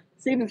joke.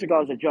 Steven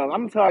Seagal is a joke.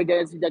 I'm sorry,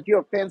 guys, that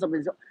you're fans of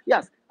his.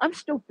 Yes, I'm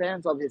still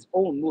fans of his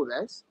own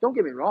movies. Don't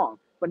get me wrong,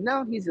 but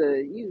now he's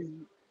a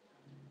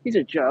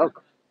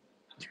joke.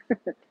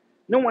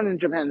 No one in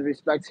Japan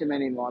respects him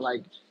anymore.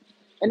 Like,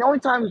 and the only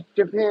time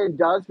Japan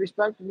does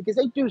respect him because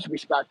they do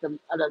respect him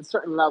at a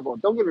certain level.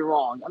 Don't get me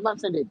wrong. I'm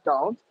not saying they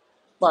don't,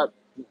 but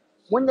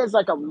when there's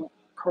like a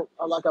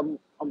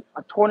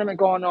tournament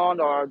going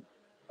on or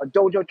a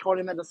dojo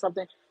tournament or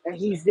something, and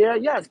he's there,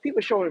 yes,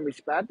 people show him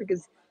respect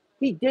because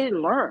he did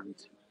learn.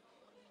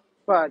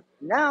 But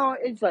now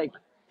it's like,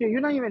 dude,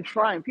 you're not even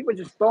trying. People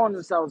just throwing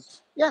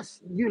themselves. Yes,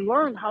 you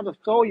learn how to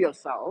throw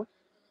yourself,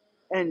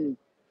 and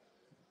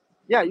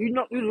yeah, you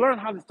learn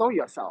how to throw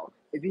yourself.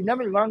 If you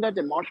never learned that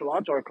in martial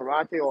arts or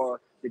karate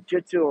or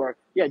jiu-jitsu or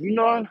yeah, you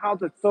learn how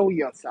to throw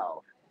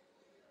yourself,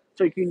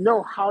 so you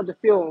know how to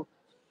feel.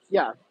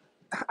 Yeah,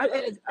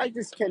 I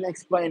just can't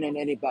explain it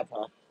any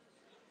better.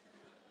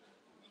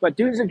 But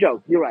dude's a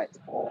joke. You're right.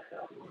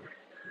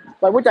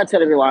 But with that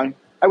said, everyone,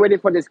 I waited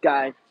for this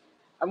guy.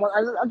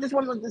 I just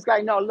want to let this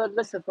guy know.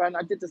 Listen, friend,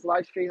 I did this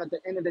live stream at the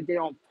end of the day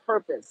on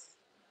purpose,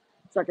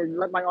 so I can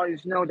let my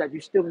audience know that you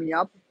stood me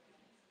up.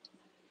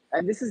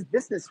 And this is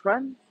business,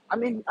 friend.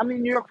 I'm in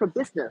New York for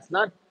business,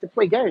 not to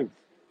play games.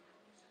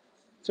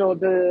 So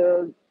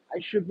I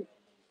should,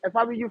 if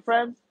I were you,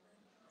 friend,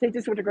 take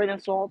this with a grain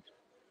of salt.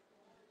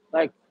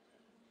 Like,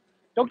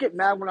 don't get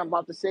mad when I'm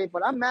about to say,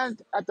 but I'm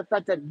mad at the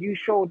fact that you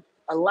showed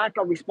a lack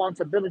of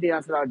responsibility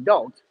as an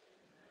adult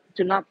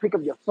to not pick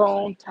up your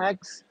phone,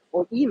 text,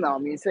 or email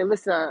me and say,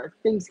 listen,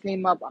 things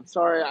came up. I'm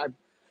sorry.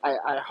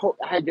 I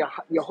had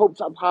your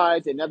hopes up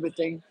high and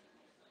everything.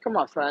 Come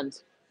on,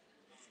 friends.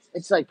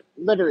 It's like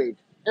literally,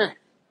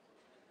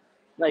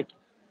 like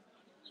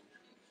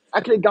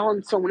I could have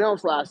gone somewhere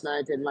else last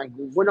night and like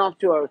went off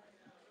to a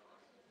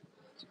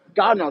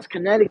God knows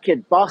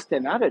Connecticut,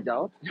 Boston. I don't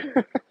know,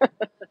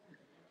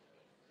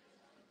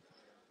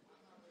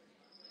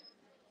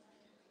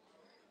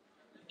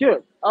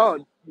 dude.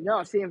 Oh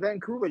no, see in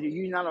Vancouver,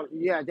 you not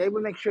yeah, they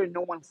would make sure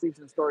no one sleeps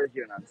in storage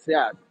units.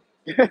 Yeah,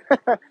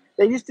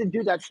 they used to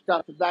do that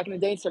stuff back in the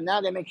day, so now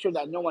they make sure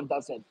that no one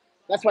does it.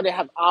 That's why they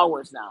have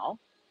hours now.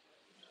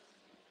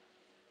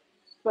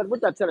 But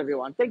with that said,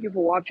 everyone, thank you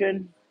for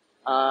watching.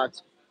 Uh,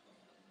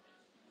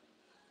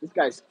 this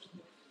guy's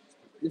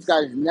this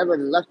guy's never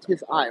left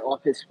his eye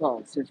off his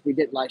phone since we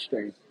did live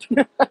stream.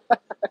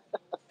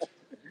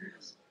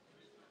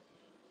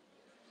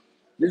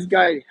 This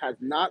guy has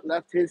not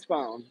left his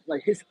phone.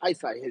 Like his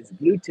eyesight is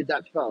glued to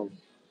that phone.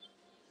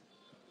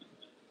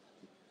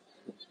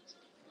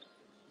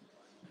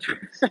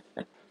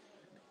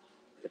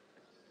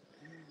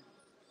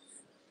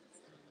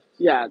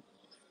 Yeah.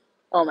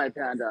 Oh my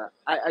panda.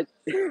 I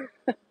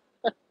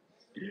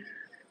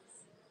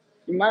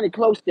You're mighty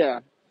close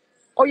there.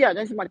 Oh yeah,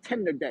 this is my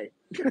Tinder date.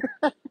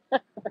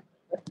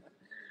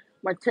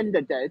 My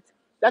Tinder date.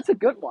 That's a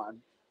good one.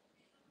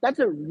 That's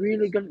a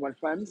really good one,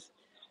 friends.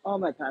 Oh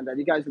my panda,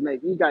 you guys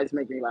make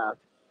me laugh.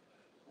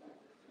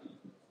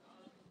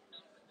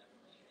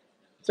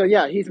 So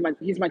yeah, he's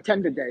my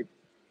Tinder date.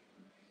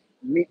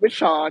 Meet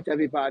Rashad,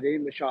 everybody.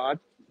 Rashad,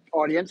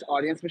 audience,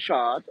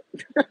 Rashad.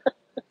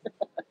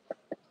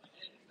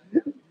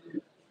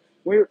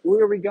 Where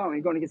are we going?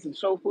 Are going to get some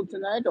soul food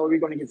tonight, or are we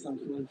going to get some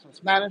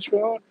Spanish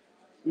food?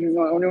 You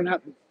know, we don't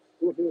have.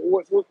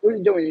 What are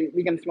you doing?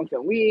 We gonna smoke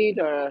some weed,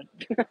 or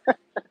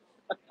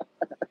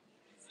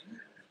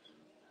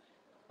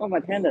oh my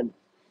panda.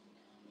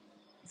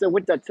 So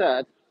with that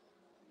said,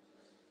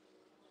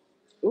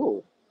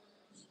 ooh,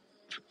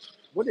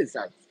 what is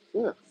that?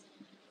 Ugh.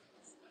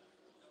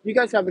 You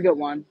guys have a good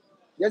one.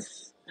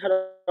 Let's head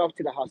off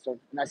to the hostel,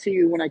 and I see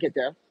you when I get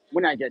there.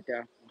 When I get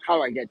there,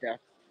 how I get there.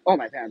 Oh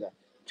my panda.